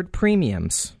lowered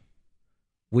premiums,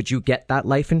 would you get that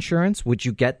life insurance? Would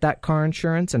you get that car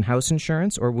insurance and house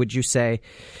insurance? Or would you say,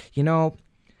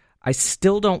 I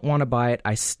still don't want to buy it.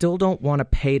 I still don't want to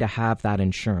pay to have that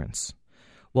insurance.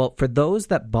 Well, for those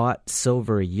that bought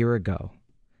silver a year ago,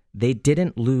 they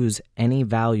didn't lose any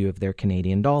value of their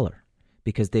Canadian dollar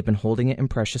because they've been holding it in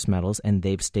precious metals and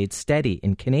they've stayed steady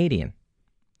in Canadian.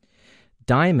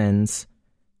 Diamonds,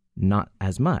 not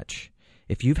as much.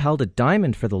 If you've held a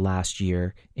diamond for the last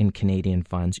year in Canadian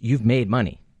funds, you've made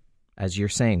money. As you're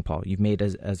saying, Paul, you've made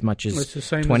as much as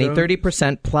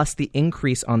 20-30% plus the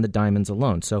increase on the diamonds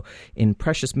alone. So in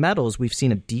precious metals, we've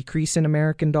seen a decrease in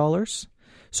American dollars.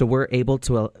 So we're able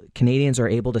to, Canadians are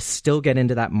able to still get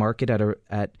into that market at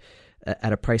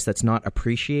a price that's not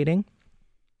appreciating.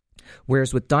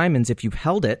 Whereas with diamonds, if you've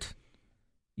held it,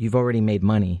 you've already made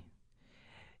money.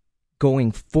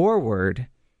 Going forward,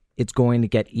 it's going to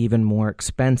get even more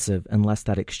expensive unless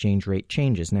that exchange rate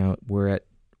changes. Now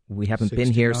we haven't 69.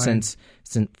 Been here since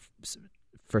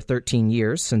for 13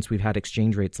 years since we've had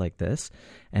exchange rates like this,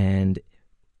 and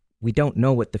we don't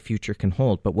know what the future can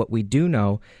hold. But what we do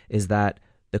know is that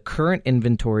the current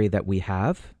inventory that we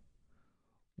haven't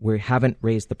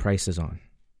raised the prices on.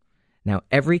 Now,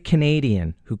 every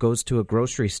Canadian who goes to a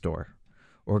grocery store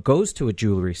or goes to a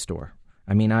jewelry store,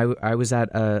 I mean, I was at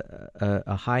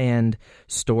a high-end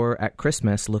store at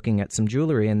Christmas looking at some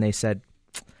jewelry, and they said,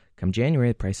 come January,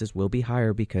 the prices will be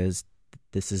higher because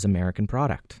this is American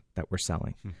product that we're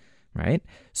selling, right?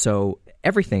 So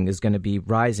everything is going to be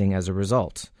rising as a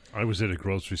result. I was at a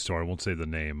grocery store, I won't say the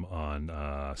name,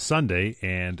 on Sunday,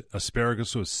 and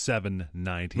asparagus was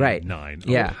 $7.99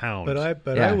 a pound.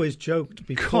 But I always joked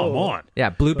before. Come on. Yeah,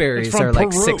 blueberries are like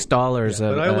 $6.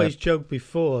 But I always joked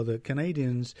before that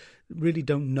Canadians really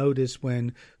don't notice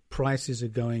when prices are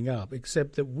going up,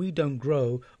 except that we don't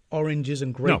grow oranges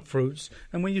and grapefruits. No.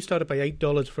 And when you start to pay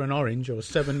 $8 for an orange or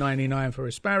 $7.99 for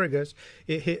asparagus,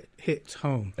 it hits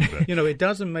home. It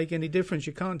doesn't make any difference.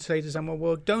 You can't say to someone,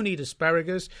 well, don't eat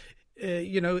asparagus,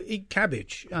 eat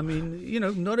cabbage. I mean,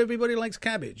 not everybody likes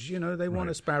cabbage. They want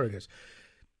asparagus.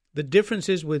 The difference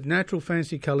is with natural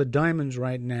fancy colored diamonds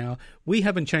right now, we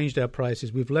haven't changed our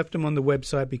prices. We've left them on the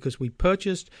website because we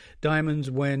purchased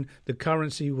diamonds when the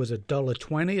currency was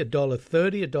 $1.20,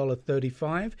 $1.30,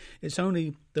 $1.35. It's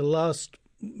only the last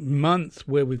month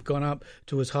where we've gone up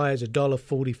to as high as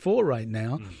 $1.44 right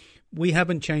now. We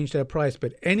haven't changed our price,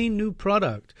 but any new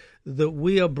product that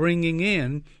we are bringing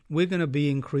in, we're going to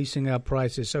be increasing our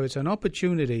prices. So it's an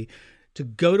opportunity to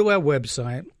go to our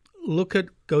website,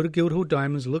 go to Guildhall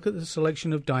Diamonds, look at the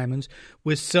selection of diamonds.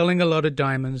 We're selling a lot of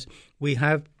diamonds. We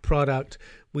have product.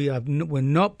 We're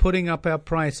not putting up our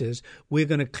prices. We're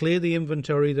going to clear the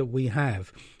inventory that we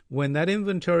have. When that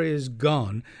inventory is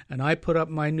gone and I put up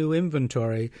my new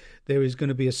inventory, there is going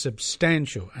to be a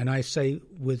substantial, and I say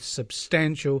with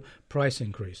substantial, price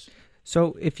increase.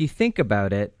 So if you think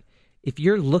about it, if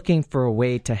you're looking for a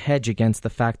way to hedge against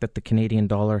the fact that the Canadian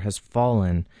dollar has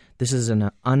fallen, this is an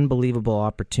unbelievable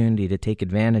opportunity to take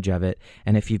advantage of it.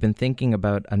 And if you've been thinking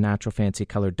about a natural fancy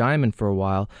colored diamond for a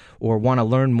while or want to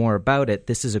learn more about it,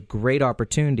 this is a great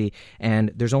opportunity.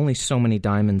 And there's only so many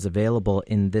diamonds available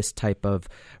in this type of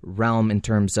realm in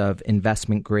terms of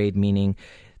investment grade, meaning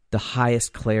the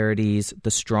highest clarities,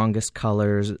 the strongest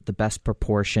colors, the best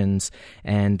proportions.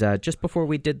 And just before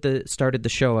we started the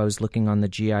show, I was looking on the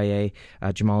GIA,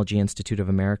 Gemology Institute of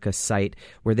America site,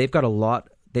 where they've got a lot.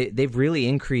 They've really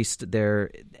increased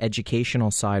their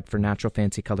educational side for natural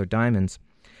fancy colored diamonds.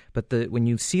 But when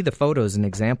you see the photos and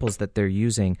examples that they're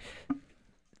using,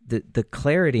 the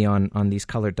clarity on these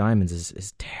colored diamonds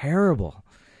is terrible.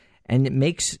 And it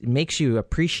makes you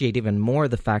appreciate even more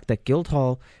the fact that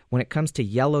Guildhall, when it comes to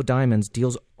yellow diamonds,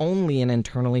 deals only in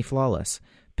internally flawless.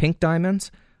 Pink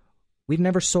diamonds, We've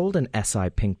never sold an SI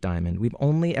pink diamond. We've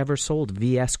only ever sold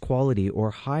VS quality or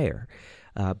higher.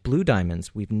 Blue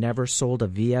diamonds, we've never sold a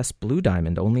VS blue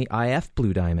diamond, only IF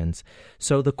blue diamonds.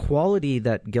 So the quality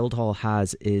that Guildhall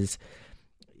has is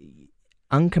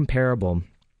uncomparable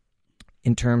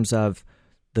in terms of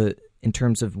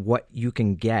what you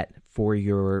can get for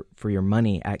your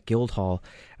money at Guildhall.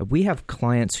 We have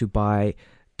clients who buy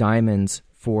diamonds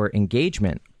for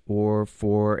engagement or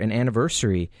for an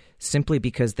anniversary simply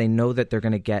because they know that they're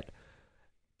going to get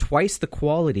twice the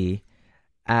quality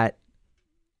at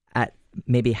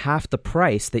maybe half the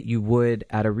price that you would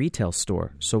at a retail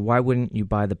store. So why wouldn't you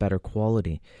buy the better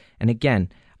quality? And again,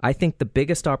 I think the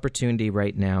biggest opportunity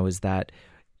right now is that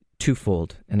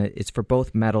twofold, and it's for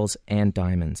both metals and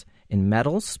diamonds. In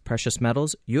metals, precious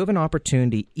metals, you have an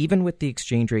opportunity, even with the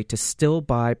exchange rate, to still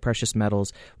buy precious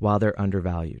metals while they're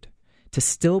undervalued, to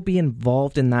still be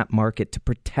involved in that market to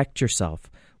protect yourself.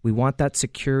 We want that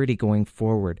security going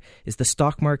forward. Is the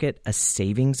stock market a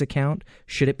savings account?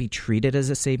 Should it be treated as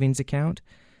a savings account?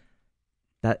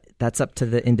 That's up to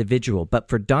the individual. But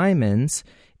for diamonds,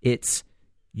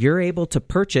 you're able to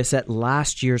purchase at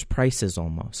last year's prices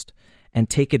almost and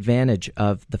take advantage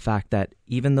of the fact that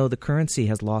even though the currency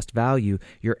has lost value,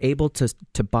 you're able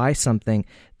to buy something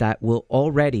that will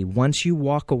already, once you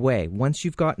walk away, once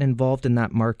you've gotten involved in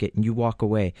that market and you walk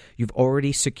away, you've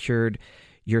already secured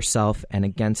yourself and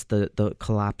against the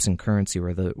collapse in currency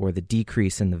or the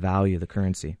decrease in the value of the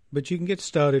currency. But you can get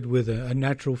started with a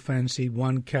natural fancy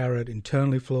 1 carat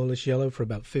internally flawless yellow for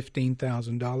about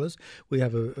 $15,000. We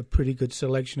have a pretty good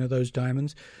selection of those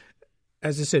diamonds.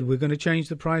 As I said, we're going to change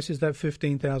the prices. That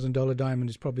 $15,000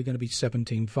 diamond is probably going to be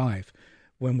 $17,500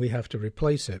 when we have to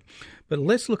replace it. But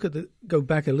let's go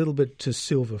back a little bit to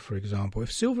silver, for example.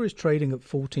 If silver is trading at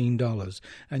 $14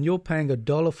 and you're paying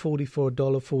 $1.44,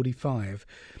 $1.45,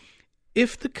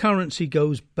 if the currency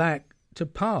goes back to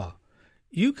par,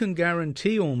 you can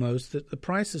guarantee almost that the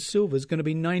price of silver is going to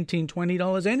be $19,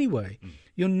 $20 anyway.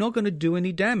 You're not going to do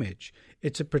any damage.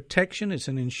 It's a protection, it's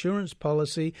an insurance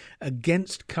policy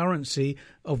against currency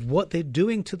of what they're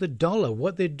doing to the dollar,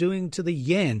 what they're doing to the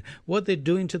yen, what they're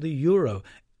doing to the euro.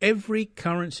 Every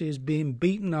currency is being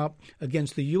beaten up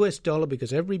against the US dollar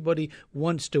because everybody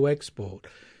wants to export.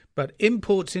 But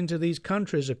imports into these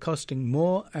countries are costing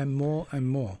more and more and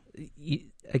more.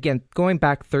 Again, going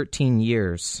back 13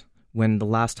 years, when the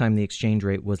last time the exchange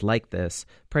rate was like this,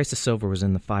 price of silver was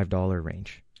in the $5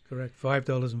 range. Correct,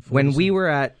 $5.40. When we were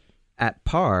at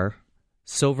par,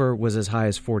 silver was as high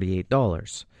as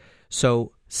 $48.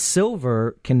 So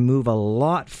silver can move a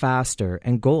lot faster,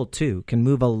 and gold too, can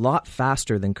move a lot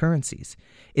faster than currencies.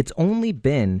 It's only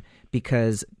been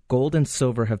because gold and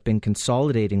silver have been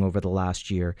consolidating over the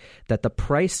last year that the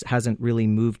price hasn't really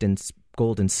moved in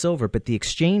gold and silver, but the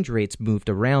exchange rates moved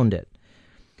around it.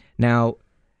 Now,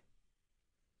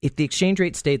 if the exchange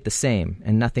rate stayed the same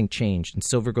and nothing changed and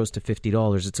silver goes to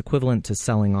 $50, it's equivalent to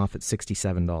selling off at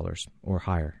 $67 or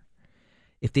higher.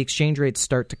 If the exchange rates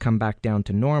start to come back down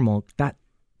to normal,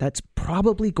 that's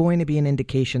probably going to be an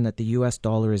indication that the US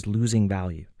dollar is losing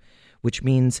value, which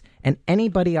means, and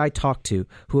anybody I talk to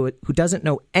who doesn't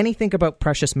know anything about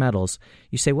precious metals,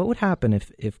 you say, what would happen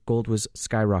if gold was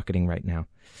skyrocketing right now?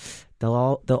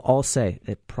 They'll all say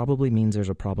it probably means there's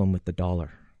a problem with the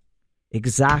dollar.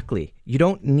 Exactly. You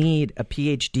don't need a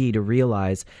PhD to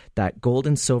realize that gold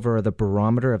and silver are the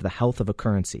barometer of the health of a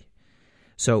currency.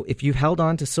 So if you've held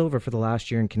on to silver for the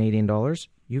last year in Canadian dollars,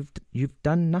 you've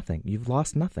done nothing. You've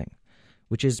lost nothing,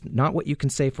 which is not what you can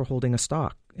say for holding a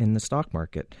stock in the stock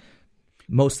market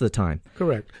most of the time.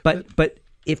 Correct. But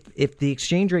if the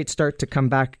exchange rates start to come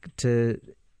back to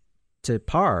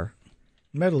par,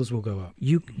 metals will go up.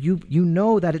 You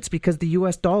know that it's because the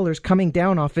U.S. dollar is coming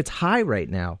down off its high right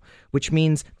now, which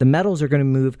means the metals are going to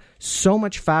move so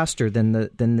much faster than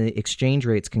the exchange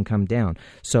rates can come down.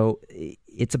 So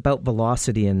it's about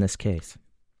velocity in this case.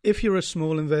 If you're a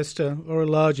small investor or a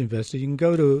large investor, you can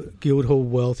go to Guildhall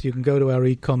Wealth. You can go to our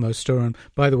e-commerce store. And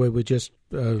by the way, we're just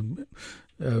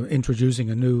introducing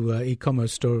a new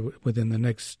e-commerce store within the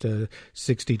next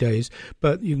 60 days.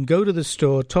 But you can go to the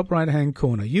store, top right-hand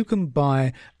corner. You can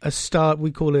buy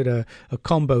we call it a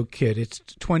combo kit. It's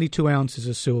 22 ounces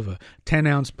of silver,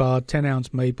 10-ounce bar,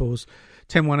 10-ounce maples,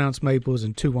 10 1-ounce maples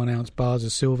and 2 1-ounce bars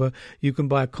of silver. You can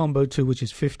buy a combo 2, which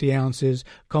is 50 ounces,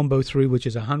 combo 3, which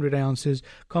is 100 ounces,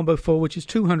 combo 4, which is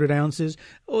 200 ounces,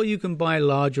 or you can buy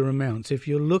larger amounts. If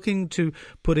you're looking to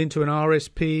put into an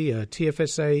RSP, a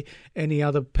TFSA, any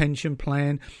other pension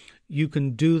plan, you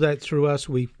can do that through us.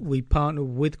 We partner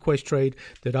with Questrade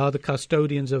that are the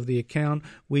custodians of the account.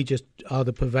 We just are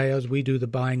the purveyors. We do the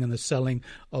buying and the selling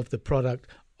of the product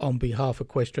on behalf of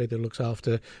Questrade that looks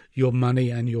after your money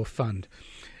and your fund.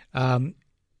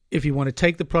 If you want to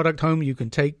take the product home, you can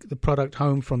take the product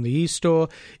home from the e-store.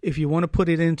 If you want to put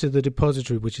it into the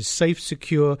depository, which is safe,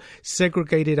 secure,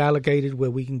 segregated, allocated, where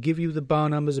we can give you the bar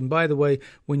numbers. And by the way,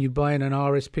 when you buy in an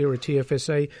RSP or a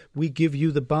TFSA, we give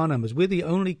you the bar numbers. We're the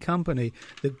only company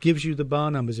that gives you the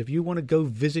bar numbers. If you want to go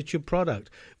visit your product,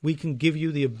 we can give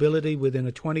you the ability within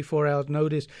a 24-hour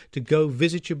notice to go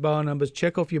visit your bar numbers,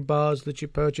 check off your bars that you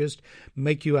purchased,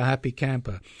 make you a happy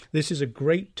camper. This is a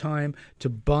great time to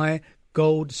buy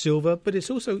gold, silver, but it's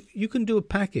also, you can do a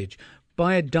package.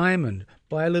 Buy a diamond,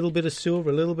 buy a little bit of silver,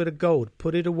 a little bit of gold,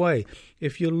 put it away.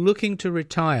 If you're looking to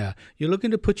retire, you're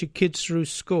looking to put your kids through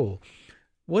school,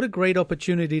 what a great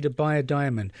opportunity to buy a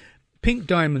diamond. Pink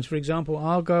diamonds, for example,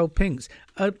 Argyle pinks,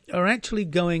 are actually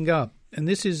going up. And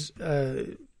this is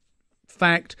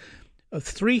fact of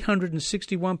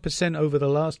 361% over the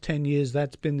last 10 years.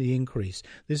 That's been the increase.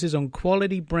 This is on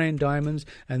quality brand diamonds,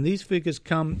 and these figures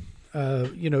come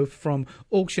from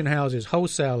auction houses,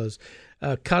 wholesalers,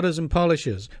 cutters and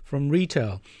polishers, from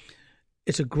retail.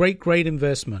 It's a great, great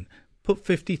investment. Put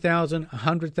 $50,000,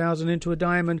 $100,000 into a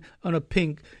diamond on a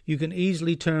pink. You can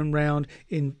easily turn around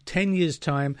in 10 years'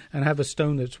 time and have a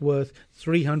stone that's worth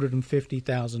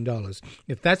 $350,000.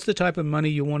 If that's the type of money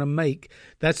you want to make,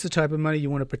 that's the type of money you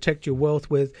want to protect your wealth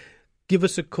with, give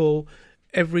us a call.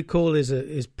 Every call is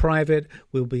private.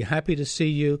 We'll be happy to see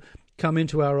you. Come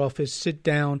into our office, sit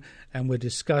down, and we'll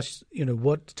discuss,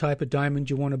 what type of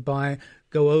diamond you want to buy.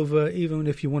 Go over, even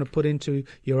if you want to put into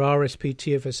your RSP,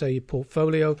 TFSA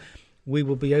portfolio, we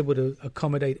will be able to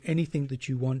accommodate anything that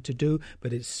you want to do,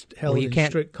 but it's held in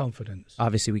strict confidence.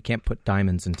 Obviously, we can't put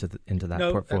diamonds into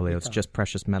that portfolio. It's just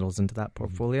precious metals into that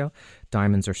portfolio. Mm-hmm.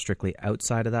 Diamonds are strictly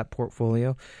outside of that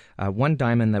portfolio. One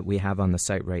diamond that we have on the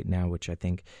site right now, which I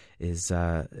think is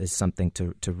something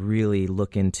to really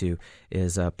look into,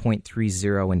 is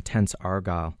 0.30 intense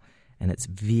Argyle, and it's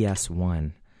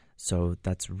VS1. So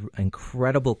that's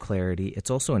incredible clarity. It's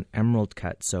also an emerald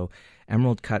cut. So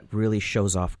emerald cut really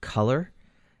shows off color.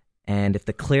 And if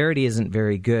the clarity isn't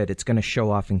very good, it's going to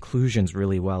show off inclusions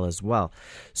really well as well.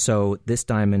 So this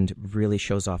diamond really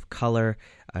shows off color,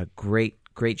 great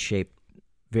shape,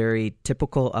 very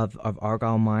typical of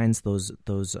Argyle mines. Those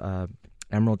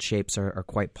emerald shapes are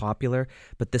quite popular.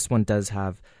 But this one does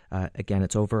have, again,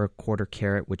 it's over a quarter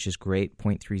carat, which is great,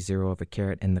 0.30 of a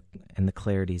carat, and the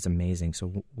clarity is amazing.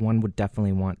 So one would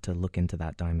definitely want to look into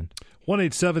that diamond.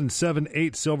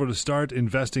 1-877-8-SILVER to start.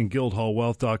 Investing,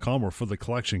 guildhallwealth.com, or for the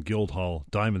collection,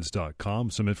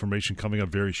 guildhalldiamonds.com. Some information coming up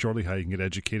very shortly, how you can get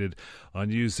educated on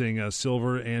using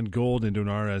silver and gold into an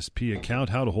RSP account,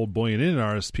 how to hold bullion in an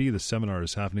RSP. The seminar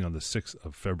is happening on the 6th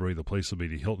of February. The place will be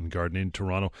the Hilton Garden in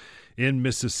Toronto in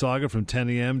Mississauga from 10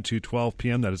 a.m. to 12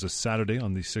 p.m. That is a Saturday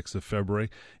on the 6th of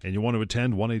February. And you want to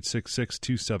attend,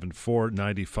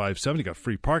 1-866-274-9570. You got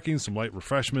free parking, some light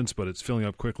refreshments, but it's filling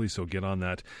up quickly, so get on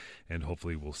that. And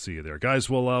hopefully we'll see you there. Guys,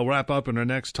 we'll wrap up in our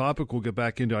next topic. We'll get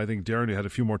back into, I think, Darren, you had a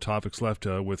few more topics left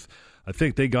with, I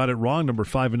think they got it wrong, number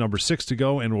 5 and number 6 to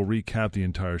go, and we'll recap the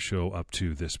entire show up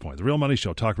to this point. The Real Money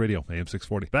Show, Talk Radio, AM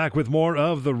 640. Back with more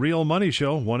of The Real Money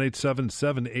Show,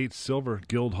 1-877-8-SILVER,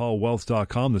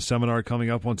 guildhallwealth.com. The seminar coming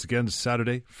up once again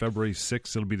Saturday, February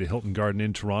 6th. It'll be the Hilton Garden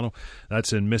in Toronto.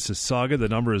 That's in Mississauga. The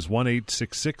number is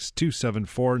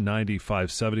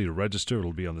 1-866-274-9570 to register.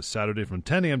 It'll be on the Saturday from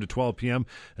 10 a.m. to 12 p.m.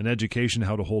 An education,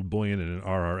 how to hold bullion in an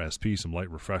RRSP, some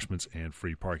light refreshments, and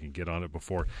free parking. Get on it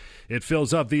before it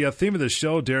fills up. The theme of the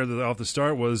show, Darren, off the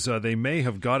start was they may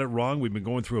have got it wrong. We've been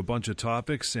going through a bunch of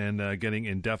topics and getting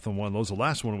in depth on one of those. The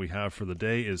last one we have for the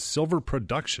day is silver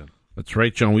production. That's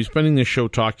right, John. We're spending this show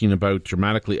talking about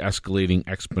dramatically escalating,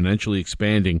 exponentially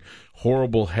expanding,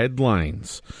 horrible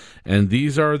headlines. And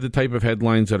these are the type of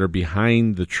headlines that are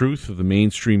behind the truth of the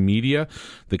mainstream media,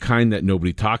 the kind that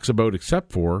nobody talks about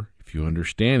except for, if you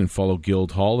understand and follow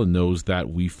Guildhall and knows that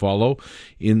we follow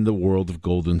in the world of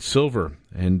gold and silver.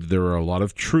 And there are a lot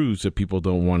of truths that people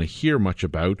don't want to hear much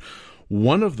about.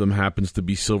 One of them happens to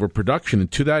be silver production. And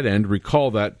to that end,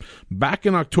 recall that back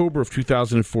in October of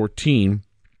 2014,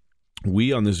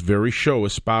 we on this very show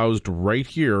espoused right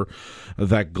here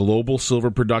that global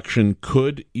silver production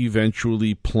could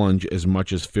eventually plunge as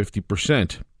much as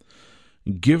 50%.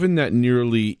 Given that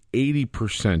nearly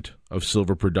 80% of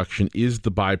silver production is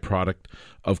the byproduct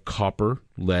of copper,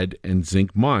 lead, and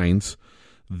zinc mines,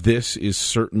 this is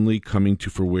certainly coming to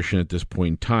fruition at this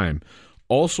point in time.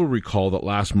 also recall that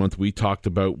last month we talked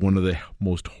about one of the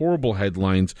most horrible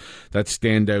headlines that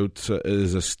stand out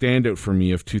is a standout for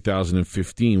me of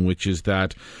 2015, which is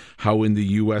that how in the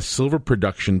U.S. silver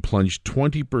production plunged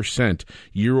 20%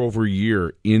 year over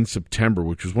year in September,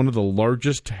 which was one of the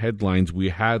largest headlines we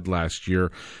had last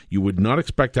year. You would not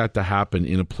expect that to happen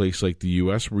in a place like the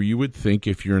U.S., where you would think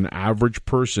if you're an average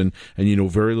person and you know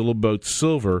very little about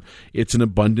silver, it's an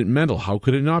abundant metal. How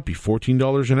could it not be?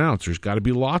 $14 an ounce. There's got to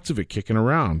be lots of it kicking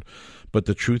around. But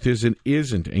the truth is it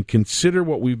isn't. And consider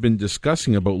what we've been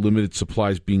discussing about limited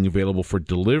supplies being available for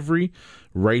delivery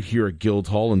right here at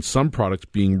Guildhall and some products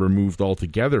being removed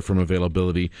altogether from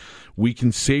availability. We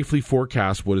can safely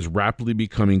forecast what is rapidly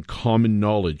becoming common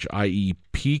knowledge, i.e.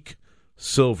 peak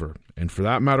silver, and for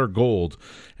that matter, gold.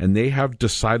 And they have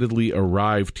decidedly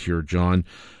arrived here, John.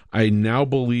 I now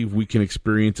believe we can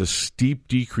experience a steep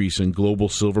decrease in global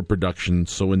silver production.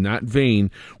 So in that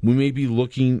vein, we may be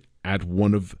looking at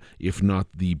one of, if not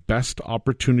the best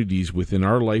opportunities within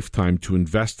our lifetime to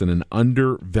invest in an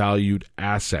undervalued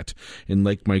asset. And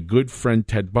like my good friend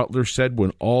Ted Butler said,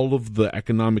 when all of the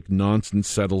economic nonsense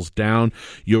settles down,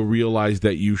 you'll realize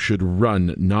that you should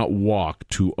run, not walk,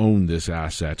 to own this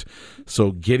asset.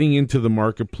 So getting into the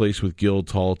marketplace with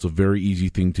Guildhall, it's a very easy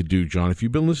thing to do, John. If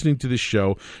you've been listening to this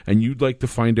show and you'd like to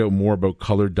find out more about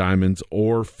colored diamonds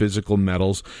or physical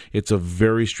metals, it's a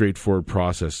very straightforward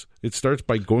process. It starts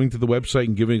by going to the website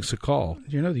and giving us a call.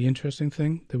 You know the interesting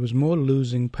thing? There was more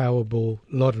losing Powerball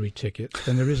lottery tickets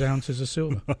than there is ounces of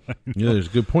silver. Yeah, there's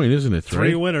a good point, isn't it?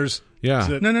 Three Right? winners.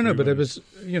 Yeah. No, but it was,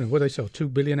 what they sell, 2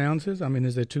 billion ounces? I mean,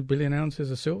 is there 2 billion ounces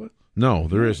of silver? No,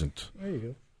 there isn't. There you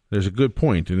go. There's a good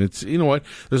point, and it's, you know what,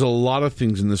 there's a lot of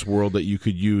things in this world that you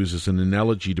could use as an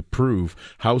analogy to prove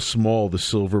how small the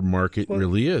silver market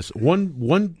really is.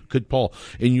 One could, Paul,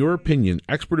 in your opinion,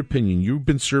 expert opinion, you've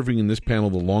been serving in this panel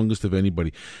the longest of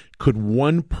anybody, could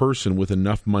one person with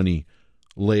enough money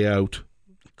lay out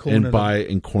and buy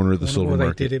and corner the silver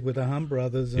market? They did it with the Hunt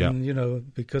brothers,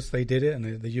 and, because they did it,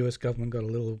 and the U.S. government got a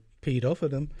little peed off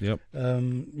at them,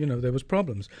 there was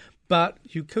problems. But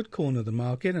you could corner the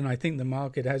market, and I think the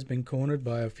market has been cornered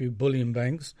by a few bullion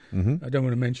banks. I don't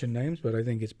want to mention names, but I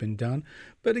think it's been done.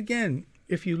 But again,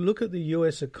 if you look at the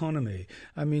U.S. economy,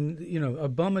 I mean,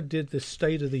 Obama did the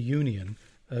State of the Union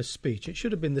speech. It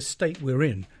should have been the state we're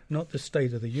in, not the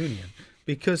State of the Union,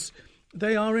 because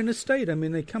they are in a state. I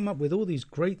mean, they come up with all these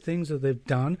great things that they've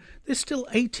done. There's still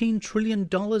 $18 trillion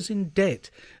in debt.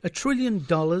 $1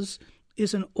 trillion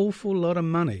is an awful lot of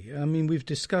money. I mean, we've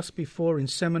discussed before in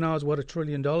seminars what $1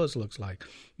 trillion looks like.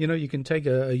 You can take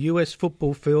a U.S.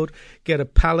 football field, get a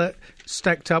pallet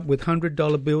stacked up with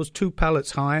 $100 bills, 2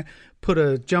 pallets high, put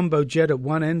a jumbo jet at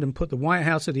one end and put the White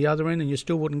House at the other end, and you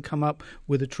still wouldn't come up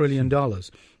with $1 trillion.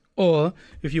 Or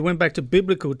if you went back to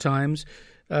biblical times,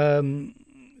 and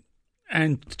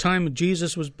the time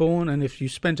Jesus was born, and if you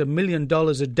spent $1 million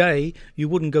a day, you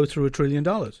wouldn't go through $1 trillion.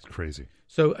 Crazy.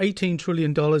 So $18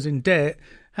 trillion in debt,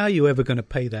 how are you ever going to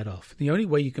pay that off? The only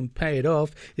way you can pay it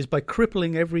off is by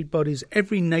crippling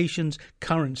every nation's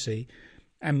currency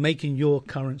and making your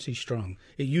currency strong.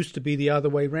 It used to be the other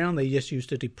way around. They just used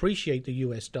to depreciate the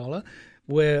US dollar,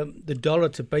 where the dollar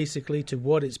to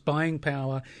what its buying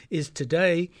power is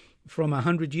today from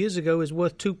 100 years ago is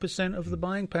worth 2% of the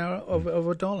buying power of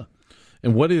a dollar.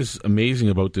 And what is amazing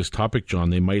about this topic, John,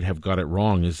 they might have got it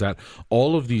wrong, is that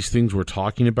all of these things we're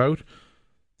talking about,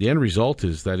 the end result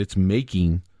is that it's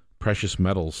making precious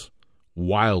metals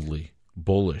wildly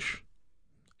bullish.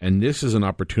 And this is an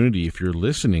opportunity, if you're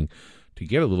listening, to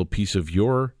get a little piece of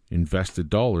your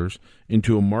invested dollars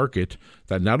into a market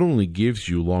that not only gives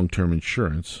you long-term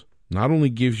insurance, not only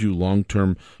gives you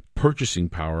long-term purchasing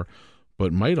power,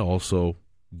 but might also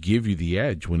give you the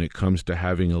edge when it comes to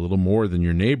having a little more than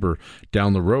your neighbor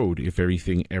down the road if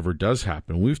everything ever does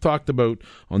happen. We've talked about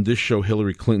on this show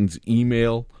Hillary Clinton's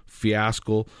email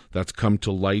fiasco that's come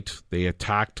to light. They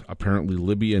attacked apparently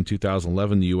Libya in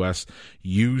 2011. The U.S.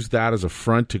 used that as a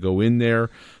front to go in there,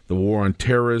 the war on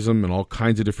terrorism and all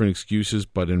kinds of different excuses,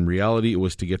 but in reality it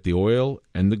was to get the oil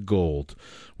and the gold.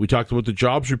 We talked about the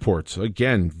jobs reports.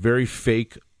 Again, very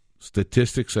fake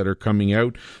statistics that are coming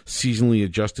out. Seasonally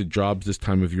adjusted jobs this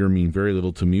time of year mean very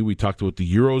little to me. We talked about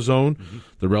the Eurozone,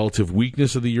 the relative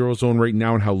weakness of the Eurozone right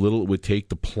now and how little it would take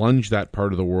to plunge that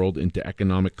part of the world into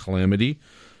economic calamity.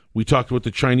 We talked about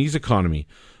the Chinese economy,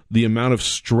 the amount of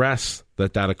stress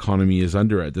that economy is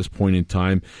under at this point in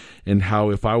time, and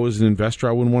how if I was an investor,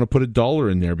 I wouldn't want to put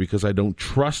 $1 in there because I don't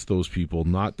trust those people.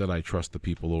 Not that I trust the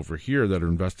people over here that are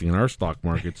investing in our stock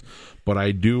markets, but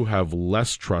I do have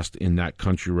less trust in that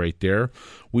country right there.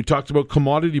 We talked about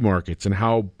commodity markets and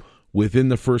how within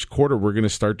the first quarter, we're going to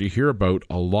start to hear about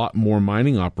a lot more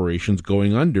mining operations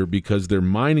going under because they're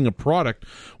mining a product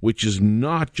which is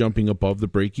not jumping above the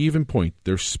break-even point.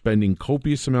 They're spending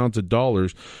copious amounts of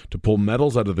dollars to pull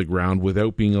metals out of the ground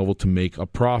without being able to make a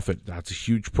profit. That's a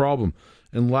huge problem.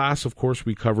 And last, of course,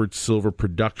 we covered silver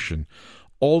production.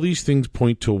 All these things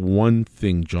point to one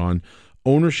thing, John.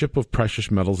 Ownership of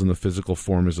precious metals in the physical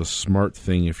form is a smart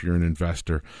thing if you're an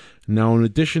investor. Now, in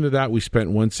addition to that, we spent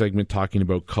one segment talking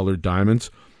about colored diamonds.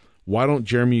 Why don't,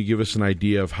 Jeremy, you give us an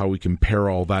idea of how we can pair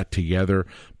all that together,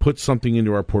 put something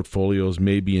into our portfolios,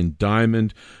 maybe in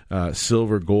diamond,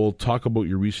 silver, gold. Talk about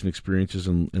your recent experiences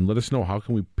and let us know how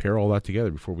can we pair all that together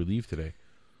before we leave today.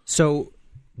 So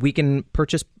we can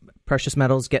purchase precious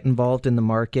metals, get involved in the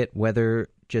market, whether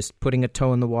just putting a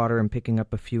toe in the water and picking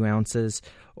up a few ounces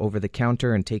over the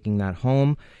counter and taking that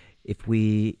home. If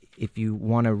you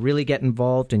want to really get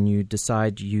involved and you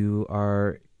decide you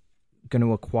are going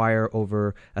to acquire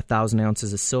over 1,000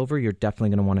 ounces of silver, you're definitely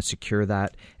going to want to secure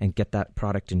that and get that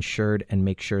product insured and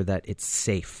make sure that it's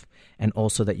safe and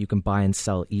also that you can buy and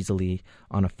sell easily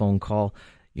on a phone call.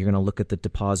 You're going to look at the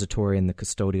depository and the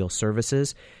custodial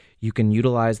services. You can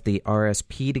utilize the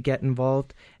RSP to get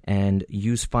involved and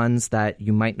use funds that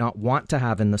you might not want to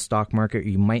have in the stock market.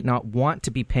 You might not want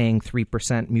to be paying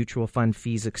 3% mutual fund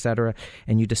fees, etc.,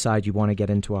 and you decide you want to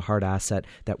get into a hard asset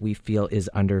that we feel is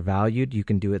undervalued. You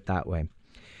can do it that way.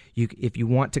 If you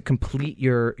want to complete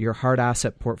your hard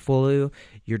asset portfolio,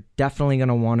 you're definitely going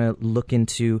to want to look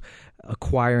into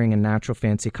acquiring a natural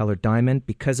fancy colored diamond.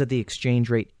 Because of the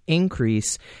exchange rate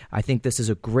increase, I think this is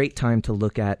a great time to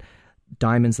look at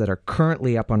diamonds that are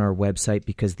currently up on our website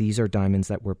because these are diamonds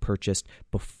that were purchased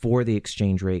before the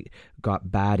exchange rate got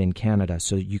bad in Canada.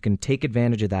 So you can take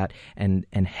advantage of that and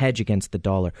hedge against the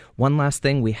dollar. One last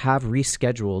thing, we have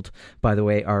rescheduled, by the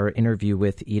way, our interview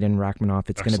with Eden Rachmanoff.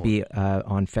 It's going to be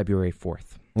on February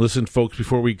 4th. Listen, folks,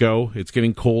 before we go, it's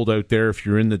getting cold out there. If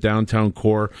you're in the downtown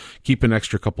core, keep an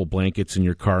extra couple blankets in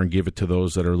your car and give it to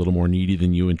those that are a little more needy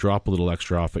than you and drop a little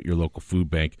extra off at your local food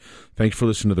bank. Thanks for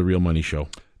listening to The Real Money Show.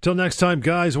 Till next time,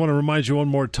 guys, I want to remind you one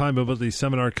more time about the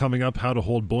seminar coming up, How to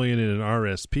Hold Bullion in an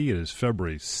RSP. It is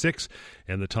February 6th,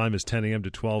 and the time is 10 a.m. to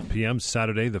 12 p.m.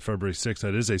 Saturday, the February 6th.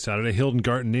 That is a Saturday. Hilton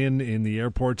Garden Inn in the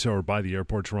airport or by the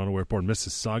airport, Toronto Airport,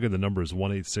 Mississauga. The number is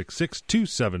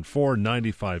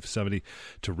 1-866-274-9570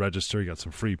 to register. You got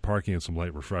some free parking and some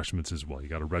light refreshments as well. You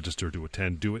got to register to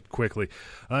attend. Do it quickly.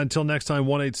 Until next time,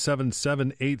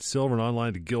 1-877-8-SILVER and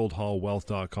online to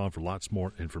guildhallwealth.com for lots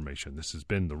more information. This has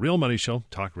been The Real Money Show,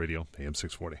 Talk Radio, AM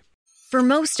 640. For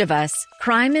most of us,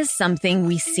 crime is something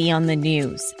we see on the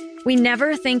news. We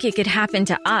never think it could happen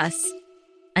to us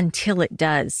until it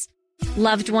does.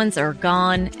 Loved ones are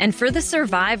gone, and for the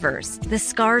survivors, the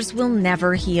scars will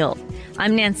never heal.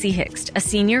 I'm Nancy Hixt, a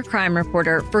senior crime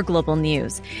reporter for Global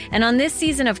News. And on this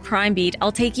season of Crime Beat,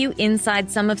 I'll take you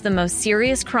inside some of the most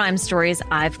serious crime stories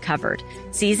I've covered.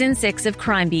 Season 6 of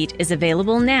Crime Beat is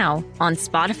available now on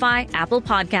Spotify, Apple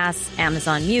Podcasts,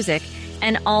 Amazon Music,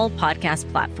 and all podcast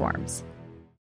platforms.